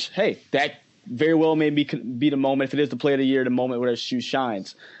 which, hey, that very well may be the moment. If it is the play of the year, the moment where his shoe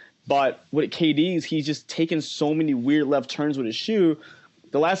shines. But with KD's, he's just taken so many weird left turns with his shoe.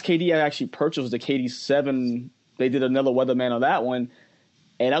 The last KD I actually purchased was the KD 7. They did another Weatherman on that one.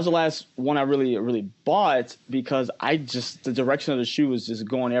 And that was the last one I really bought because the direction of the shoe was just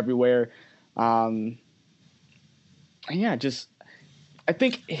going everywhere. And yeah, I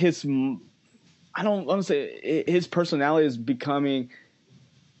think his personality is becoming,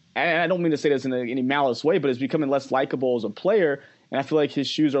 and I don't mean to say this in any malice way, but it's becoming less likable as a player. And I feel like his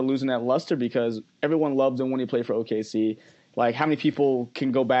shoes are losing that luster because everyone loved him when he played for OKC. Like, how many people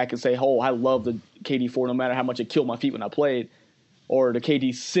can go back and say, oh, I love the KD4 no matter how much it killed my feet when I played? Or the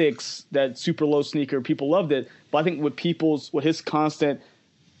KD6, that super low sneaker, people loved it. But I think with his constant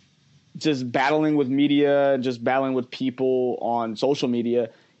just battling with media, just battling with people on social media,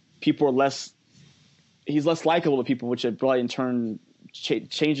 he's less likable to people, which probably in turn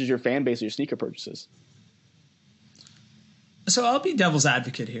changes your fan base or your sneaker purchases. So I'll be devil's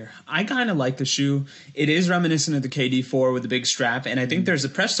advocate here. I kind of like the shoe. It is reminiscent of the KD4 with the big strap, and I think there's a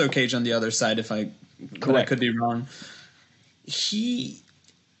Presto cage on the other side. I could be wrong. He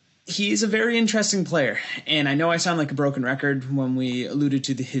is a very interesting player, and I know I sound like a broken record when we alluded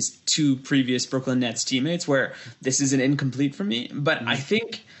to his two previous Brooklyn Nets teammates, where this is an incomplete for me. But I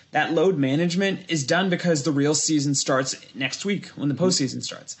think that load management is done because the real season starts next week when the postseason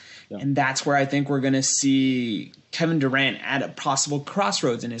starts. Yeah. And that's where I think we're going to see Kevin Durant at a possible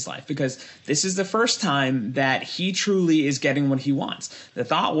crossroads in his life, because this is the first time that he truly is getting what he wants. The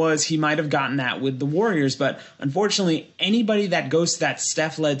thought was he might have gotten that with the Warriors, but unfortunately anybody that goes to that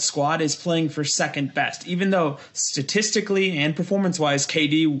Steph-led squad is playing for second best, even though statistically and performance-wise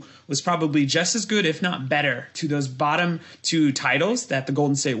KD was probably just as good, if not better, to those bottom two titles that the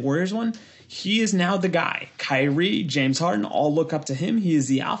Golden State Warriors won. He is now the guy. Kyrie, James Harden, all look up to him. He is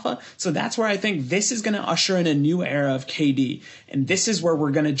the alpha. So that's where I think this is going to usher in a new era of KD. And this is where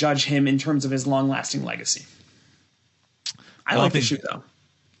we're going to judge him in terms of his long-lasting legacy. I like the shoe, though.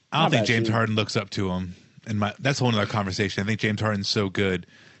 I don't think James Harden looks up to him. That's a whole other conversation. I think James Harden's so good.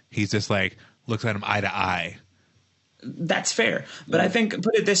 He's just like, looks at him eye to eye. That's fair. But I think,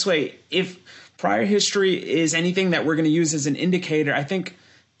 put it this way, if prior history is anything that we're going to use as an indicator, I think,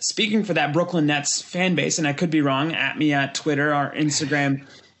 speaking for that Brooklyn Nets fan base, and I could be wrong, at me at Twitter or Instagram,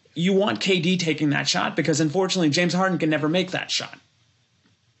 you want KD taking that shot because unfortunately James Harden can never make that shot.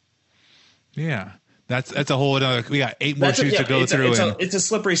 Yeah. That's a whole other. We got 8 more shoes to go through. It's a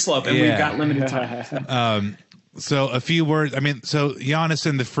slippery slope, and we've got limited time. So a few words. So Giannis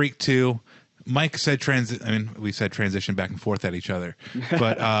and the Freak 2. Mike said we said transition back and forth at each other,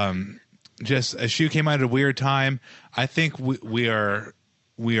 but just a shoe came out at a weird time. I think we are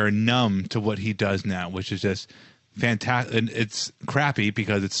numb to what he does now, which is just fantastic. And it's crappy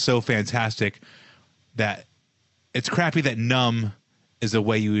because it's so fantastic that it's crappy that numb is a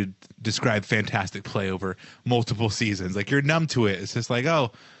way you would describe fantastic play over multiple seasons. Like, you're numb to it. It's just like,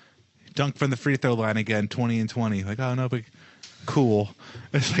 oh, dunk from the free throw line again, 20 and 20. Like, oh no, but cool.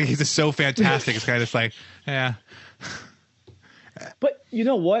 It's like, he's just so fantastic. It's kind of just like, yeah. But you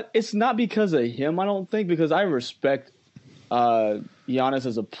know what? It's not because of him, I don't think, because I respect Giannis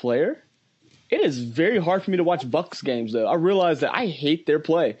as a player. It is very hard for me to watch Bucks games, though. I realize that I hate their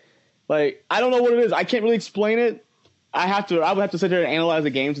play. Like, I don't know what it is. I can't really explain it. I would have to sit there and analyze the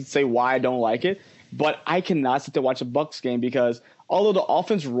games and say why I don't like it. But I cannot sit there and watch a Bucks game because although the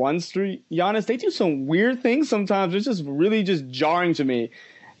offense runs through Giannis, they do some weird things sometimes. It's just really just jarring to me.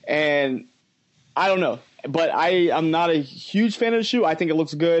 And I don't know. But I'm not a huge fan of the shoe. I think it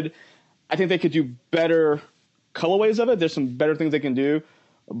looks good. I think they could do better colorways of it. There's some better things they can do.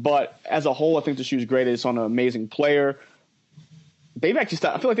 But as a whole, I think the shoe is great. It's on an amazing player. They've actually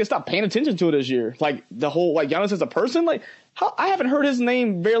stopped. I feel like they stopped paying attention to it this year. Like, the whole, like, Giannis as a person, like, I haven't heard his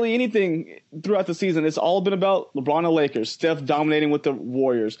name barely anything throughout the season. It's all been about LeBron and Lakers, Steph dominating with the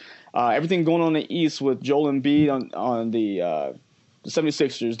Warriors, everything going on in the East with Joel Embiid on the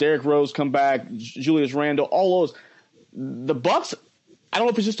 76ers, Derrick Rose come back, Julius Randle, all those. The Bucks, I don't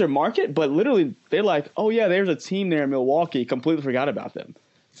know if it's just their market, but literally they're like, oh yeah, there's a team there in Milwaukee. Completely forgot about them.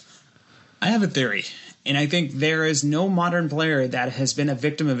 I have a theory. And I think there is no modern player that has been a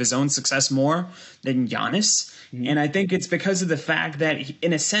victim of his own success more than Giannis. Mm-hmm. And I think it's because of the fact that,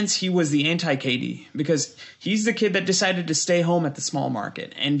 in a sense, he was the anti-KD. Because he's the kid that decided to stay home at the small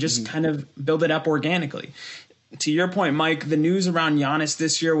market and just kind of build it up organically. To your point, Mike, the news around Giannis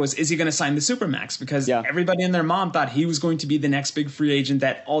this year was, is he going to sign the Supermax? Because everybody and their mom thought he was going to be the next big free agent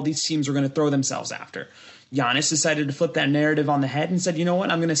that all these teams were going to throw themselves after. Giannis decided to flip that narrative on the head and said, you know what,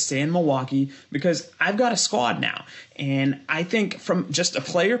 I'm going to stay in Milwaukee because I've got a squad now. And I think from just a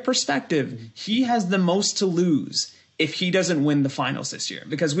player perspective, he has the most to lose if he doesn't win the finals this year,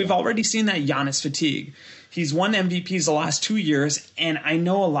 because we've already seen that Giannis fatigue. He's won MVPs the last 2 years, and I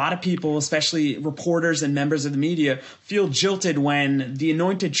know a lot of people, especially reporters and members of the media, feel jilted when the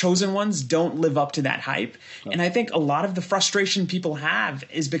anointed chosen ones don't live up to that hype. And I think a lot of the frustration people have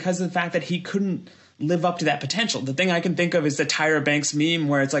is because of the fact that he couldn't live up to that potential. The thing I can think of is the Tyra Banks meme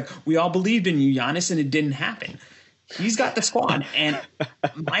where it's like, we all believed in you, Giannis, and it didn't happen. He's got the squad, and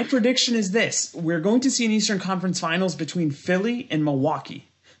my prediction is this. We're going to see an Eastern Conference Finals between Philly and Milwaukee,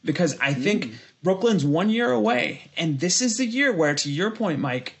 because I think Brooklyn's 1 year away, and this is the year where, to your point,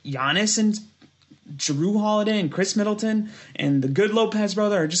 Mike, Giannis and Jrue Holiday and Chris Middleton and the good Lopez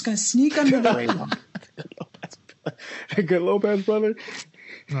brother are just going to sneak under the radar. Good Lopez brother?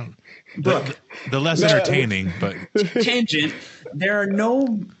 Brooke. The less entertaining, but Tangent.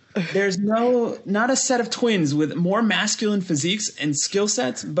 There's not a set of twins with more masculine physiques and skill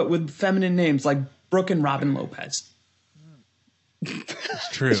sets, but with feminine names like Brooke and Robin Lopez. it's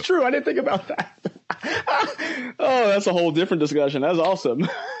true. It's true. I didn't think about that. Oh, that's a whole different discussion. That's awesome.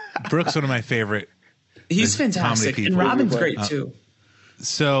 Brooke's one of my favorite. He's fantastic, and Robin's great too.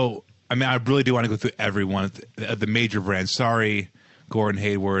 So, I mean, I really do want to go through every one of the major brands. Sorry, Gordon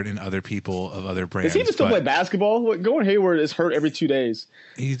Hayward and other people of other brands. Does he even still play basketball? Gordon Hayward is hurt every 2 days.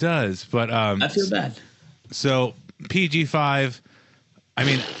 He does, but I feel bad. So PG5, I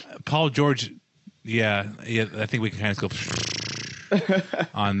mean, Paul George, yeah, I think we can kind of go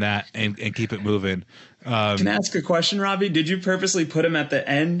on that and keep it moving. Can I ask a question, Robbie? Did you purposely put him at the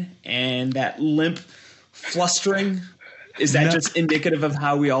end and that limp flustering? Is that just indicative of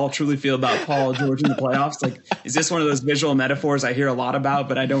how we all truly feel about Paul George in the playoffs? Like, is this one of those visual metaphors I hear a lot about,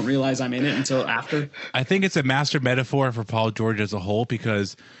 but I don't realize I'm in it until after? I think it's a master metaphor for Paul George as a whole,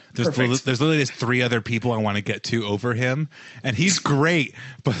 because there's literally just three other people I want to get to over him, and he's great,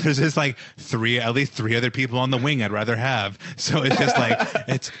 but there's just like at least three other people on the wing I'd rather have. So it's just like,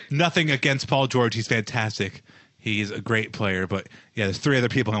 it's nothing against Paul George. He's fantastic. He's a great player, but yeah, there's three other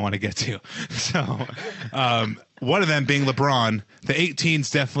people I want to get to. So, one of them being LeBron. The 18's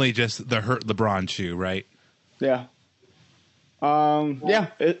definitely just the hurt LeBron shoe, right? Yeah.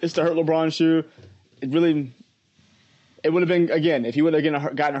 It's the hurt LeBron shoe. It would have been, again, if he would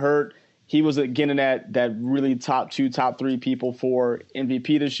have gotten hurt, he was getting that really top 2, top 3 people for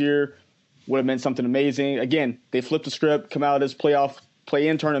MVP this year. Would have been something amazing. Again, they flipped the script, come out of this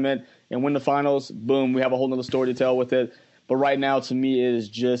play-in tournament, and win the finals. Boom, we have a whole nother story to tell with it. But right now, to me, it is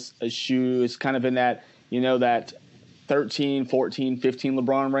just a shoe. It's kind of in that, that 13, 14, 15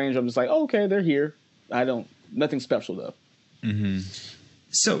 LeBron range. I'm just like, oh, okay, they're here. Nothing special, though. Mm-hmm.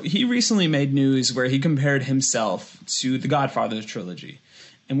 So he recently made news where he compared himself to the Godfather trilogy.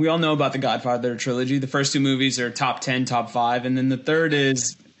 And we all know about the Godfather trilogy. The first 2 movies are top 10, top 5. And then the third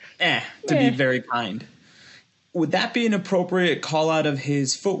is, to be very kind. Would that be an appropriate call out of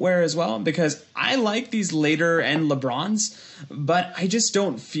his footwear as well? Because I like these later end LeBrons, but I just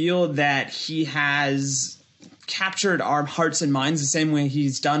don't feel that he has captured our hearts and minds the same way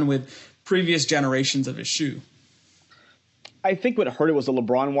he's done with previous generations of his shoe. I think what hurt it was the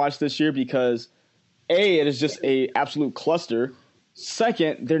LeBron watch this year because, A, it is just a absolute cluster.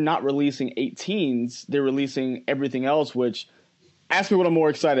 Second, they're not releasing 18s. They're releasing everything else, which – ask me what I'm more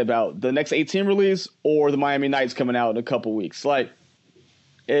excited about, the next 18 release or the Miami Nights coming out in a couple weeks,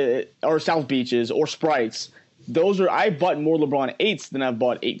 or South Beaches or Sprites. I bought more LeBron 8s than I've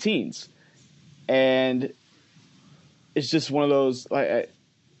bought 18s. And it's just one of those,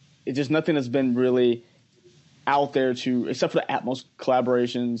 it's just nothing that's been really out there except for the Atmos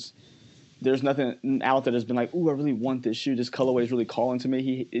collaborations. There's nothing out there that's been like, ooh, I really want this shoe. This colorway is really calling to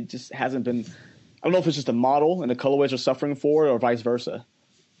me. It just hasn't been. I don't know if it's just a model and the colorways are suffering for it or vice versa.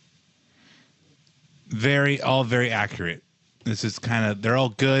 All very accurate. This is they're all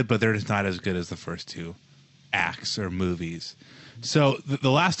good, but they're just not as good as the first 2 acts or movies. So the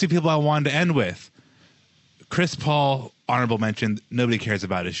last 2 people I wanted to end with, Chris Paul, honorable mention. Nobody cares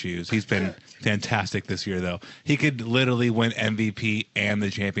about his shoes. He's been fantastic this year, though. He could literally win MVP and the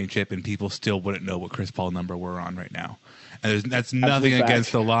championship, and people still wouldn't know what Chris Paul number we're on right now. And that's nothing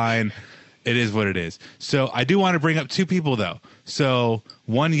against the line. It is what it is. So I do want to bring up 2 people, though. So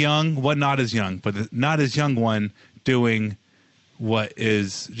one young, one not as young, but the not as young one doing what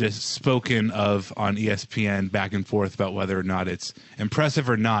is just spoken of on ESPN back and forth about whether or not it's impressive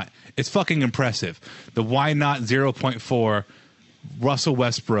or not. It's fucking impressive. The why not 0.4, Russell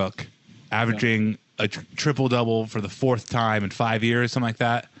Westbrook averaging a triple-double for the 4th time in 5 years, something like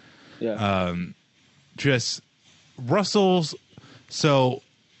that. Yeah. Just Russell's – so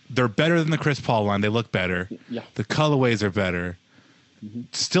 – they're better than the Chris Paul line. They look better. Yeah. The colorways are better. Mm-hmm.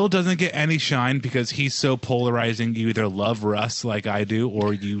 Still doesn't get any shine because he's so polarizing. You either love Russ like I do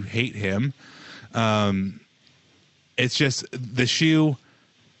or you hate him. it's just the shoe.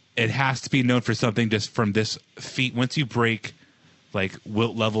 It has to be known for something just from this feet. Once you break like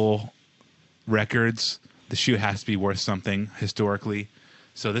wilt level records, the shoe has to be worth something historically.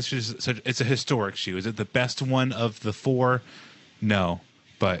 So this is it's a historic shoe. Is it the best one of the four? No,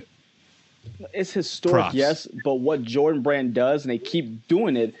 but it's historic, props. yes. But what Jordan Brand does, and they keep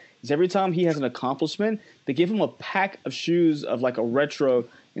doing it, is every time he has an accomplishment, they give him a pack of shoes of like a retro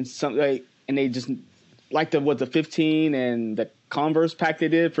and some like, and they just like the 15 and the Converse pack they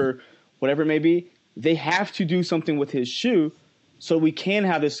did for whatever it may be. They have to do something with his shoe, so we can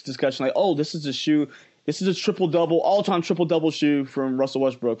have this discussion like, oh, this is a shoe. This is a triple-double, all-time triple-double shoe from Russell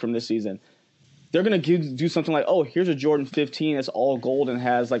Westbrook from this season. They're going to do something like, oh, here's a Jordan 15 that's all gold and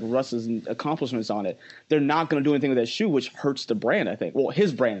has like Russ's accomplishments on it. They're not going to do anything with that shoe, which hurts the brand, I think. Well,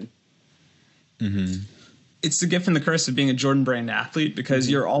 his brand. Mm-hmm. It's the gift and the curse of being a Jordan Brand athlete, because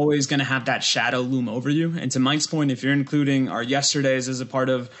you're always going to have that shadow loom over you. And to Mike's point, if you're including our yesterdays as a part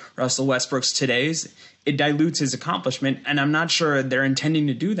of Russell Westbrook's todays, it dilutes his accomplishment. And I'm not sure they're intending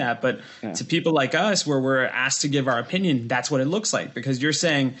to do that. But to people like us, where we're asked to give our opinion, that's what it looks like. Because you're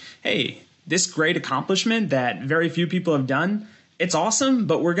saying, hey, this great accomplishment that very few people have done, it's awesome,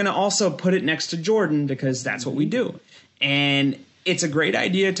 but we're going to also put it next to Jordan because that's what we do. And it's a great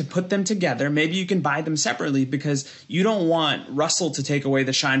idea to put them together. Maybe you can buy them separately because you don't want Russell to take away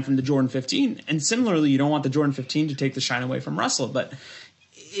the shine from the Jordan 15. And similarly, you don't want the Jordan 15 to take the shine away from Russell. But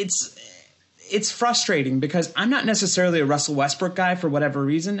it's frustrating because I'm not necessarily a Russell Westbrook guy for whatever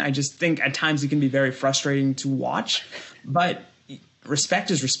reason. I just think at times he can be very frustrating to watch. But respect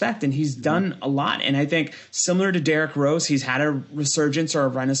is respect, and he's done a lot. And I think similar to Derrick Rose, he's had a resurgence or a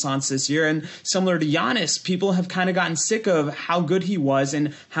renaissance this year. And similar to Giannis, people have kind of gotten sick of how good he was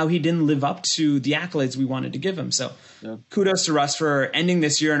and how he didn't live up to the accolades we wanted to give him. So kudos to Russ for ending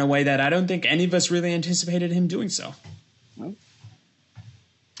this year in a way that I don't think any of us really anticipated him doing so.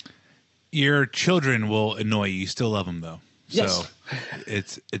 Your children will annoy you. You still love them, though. Yes. So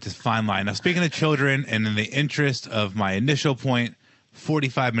it's a fine line. Now, speaking of children, and in the interest of my initial point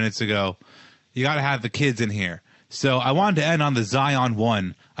 45 minutes ago, you got to have the kids in here. So I wanted to end on the Zion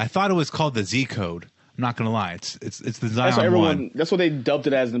 1. I thought it was called the Z Code. I'm not going to lie. It's the Zion 1. That's what they dubbed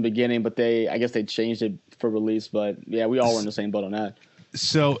it as in the beginning, but I guess they changed it for release. But, yeah, we all were in the same boat on that.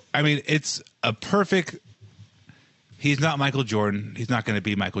 So, I mean, it's a perfect – he's not Michael Jordan. He's not going to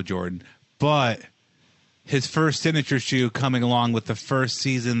be Michael Jordan. But his first signature shoe coming along with the first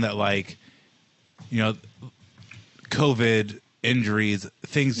season that, like, you know, COVID – injuries,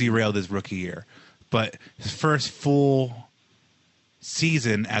 things derailed his rookie year. But his first full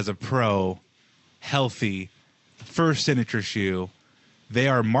season as a pro, healthy, first signature shoe, they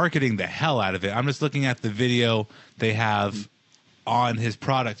are marketing the hell out of it. I'm just looking at the video they have on his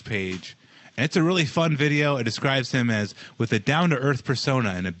product page, and it's a really fun video. It describes him as with a down-to-earth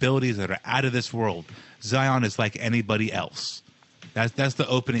persona and abilities that are out of this world. Zion is like anybody else. That's the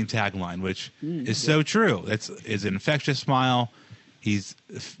opening tagline, which is so true. That's his infectious smile. He's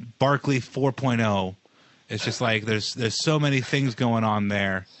Barkley 4.0. It's just like there's so many things going on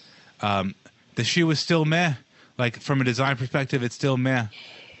there. The shoe is still meh. Like from a design perspective, it's still meh.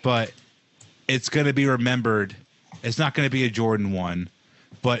 But it's going to be remembered. It's not going to be a Jordan 1,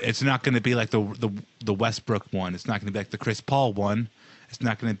 but it's not going to be like the Westbrook 1. It's not going to be like the Chris Paul 1. It's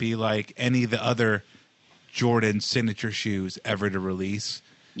not going to be like any of the other Jordan signature shoes ever to release.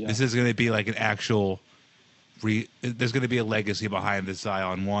 Yeah. This is going to be like an actual there's going to be a legacy behind this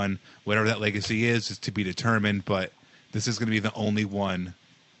Zion 1. Whatever that legacy is to be determined, but this is going to be the only one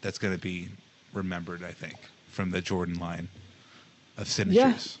that's going to be remembered, I think, from the Jordan line of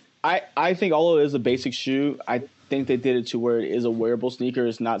signatures. Yeah. I think although it is a basic shoe, I think they did it to where it is a wearable sneaker.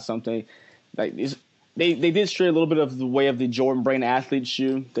 It's not something like they did stray a little bit of the way of the Jordan Brand athlete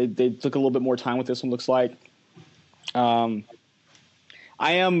shoe. They took a little bit more time with this one, looks like. I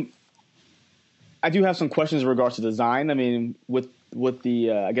do have some questions in regards to design. I mean, with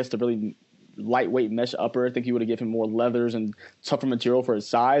the I guess the really lightweight mesh upper, I think you would have given him more leathers and tougher material for his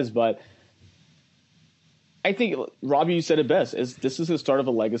size. But I think, Robbie, you said it best. This is the start of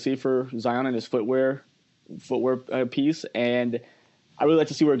a legacy for Zion and his footwear piece, and I really like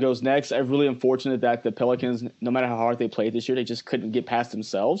to see where it goes next. I'm really unfortunate that the Pelicans, no matter how hard they played this year, they just couldn't get past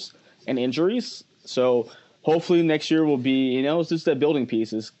themselves and injuries. So hopefully next year will be, it's just that building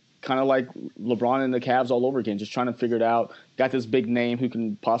piece. It's kind of like LeBron and the Cavs all over again, just trying to figure it out. Got this big name who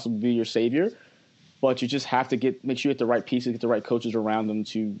can possibly be your savior, but you just have to make sure you get the right pieces, get the right coaches around them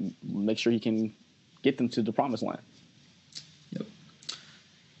to make sure you can get them to the promised land. Yep.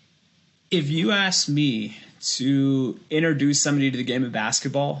 If you ask me to introduce somebody to the game of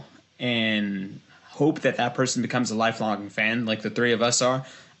basketball and hope that that person becomes a lifelong fan like the three of us are,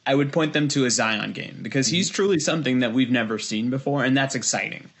 I would point them to a Zion game because he's truly something that we've never seen before, and that's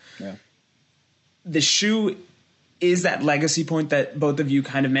exciting. Yeah. The shoe is that legacy point that both of you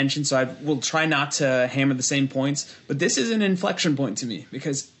kind of mentioned, so I will try not to hammer the same points, but this is an inflection point to me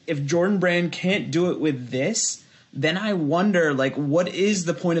because if Jordan Brand can't do it with this, then I wonder, like, what is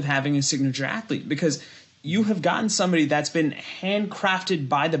the point of having a signature athlete? Because you have gotten somebody that's been handcrafted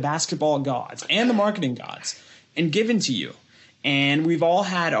by the basketball gods and the marketing gods and given to you. And we've all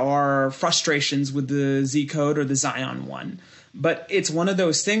had our frustrations with the Z Code or the Zion one. But it's one of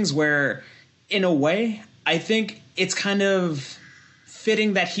those things where, in a way, I think it's kind of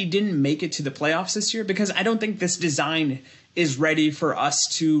fitting that he didn't make it to the playoffs this year because I don't think this design is ready for us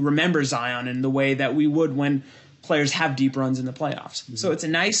to remember Zion in the way that we would when players have deep runs in the playoffs. Mm-hmm. So it's a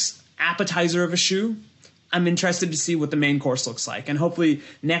nice appetizer of a shoe. I'm interested to see what the main course looks like. And hopefully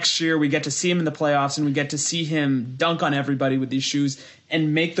next year we get to see him in the playoffs and we get to see him dunk on everybody with these shoes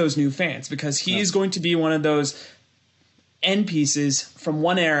and make those new fans because he is going to be one of those end pieces from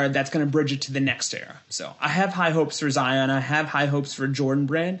one era that's going to bridge it to the next era. So I have high hopes for Zion. I have high hopes for Jordan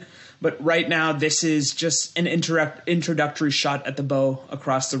Brand. But right now this is just an introductory shot at the bow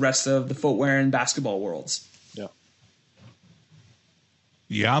across the rest of the footwear and basketball worlds.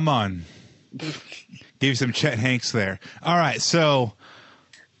 Yeah, man. Gave you some Chet Hanks there. All right, so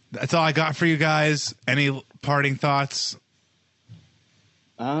that's all I got for you guys. Any parting thoughts?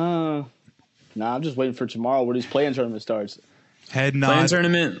 I'm just waiting for tomorrow where this play-in tournament starts. Head nod. Play-in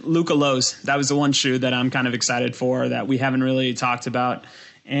tournament, Luka Lowe's. That was the one shoe that I'm kind of excited for that we haven't really talked about.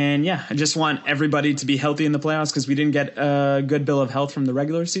 And yeah, I just want everybody to be healthy in the playoffs because we didn't get a good bill of health from the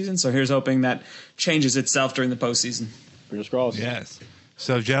regular season. So here's hoping that changes itself during the postseason. Fingers crossed. Yes.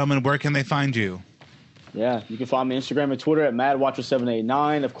 So, gentlemen, where can they find you? Yeah, you can find me on Instagram and Twitter at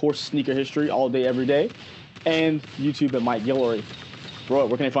MadWatcher789. Of course, Sneaker History all day, every day. And YouTube at Mike Guillory. Bro,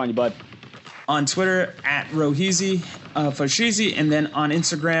 where can I find you, bud? On Twitter at Rohizi Fashizi, and then on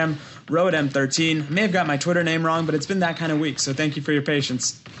Instagram, RoadM13. May have got my Twitter name wrong, but it's been that kind of week, so thank you for your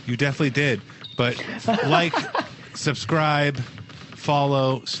patience. You definitely did. But like, subscribe,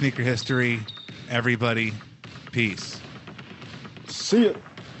 follow Sneaker History. Everybody, peace. See ya.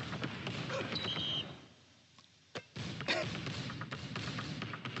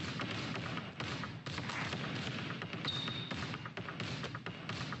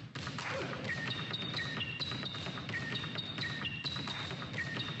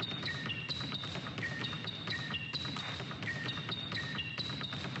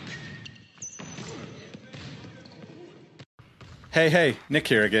 Hey, Nick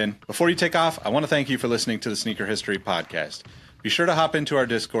here again. Before you take off, I want to thank you for listening to the Sneaker History Podcast. Be sure to hop into our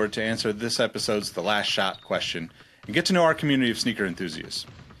Discord to answer this episode's The Last Shot question and get to know our community of sneaker enthusiasts.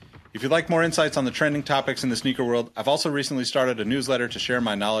 If you'd like more insights on the trending topics in the sneaker world, I've also recently started a newsletter to share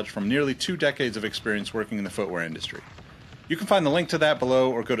my knowledge from nearly 2 decades of experience working in the footwear industry. You can find the link to that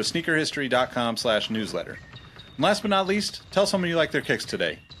below or go to sneakerhistory.com/newsletter. And last but not least, tell someone you like their kicks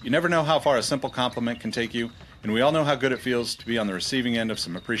today. You never know how far a simple compliment can take you, and we all know how good it feels to be on the receiving end of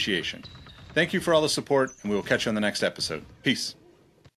some appreciation. Thank you for all the support, and we will catch you on the next episode. Peace.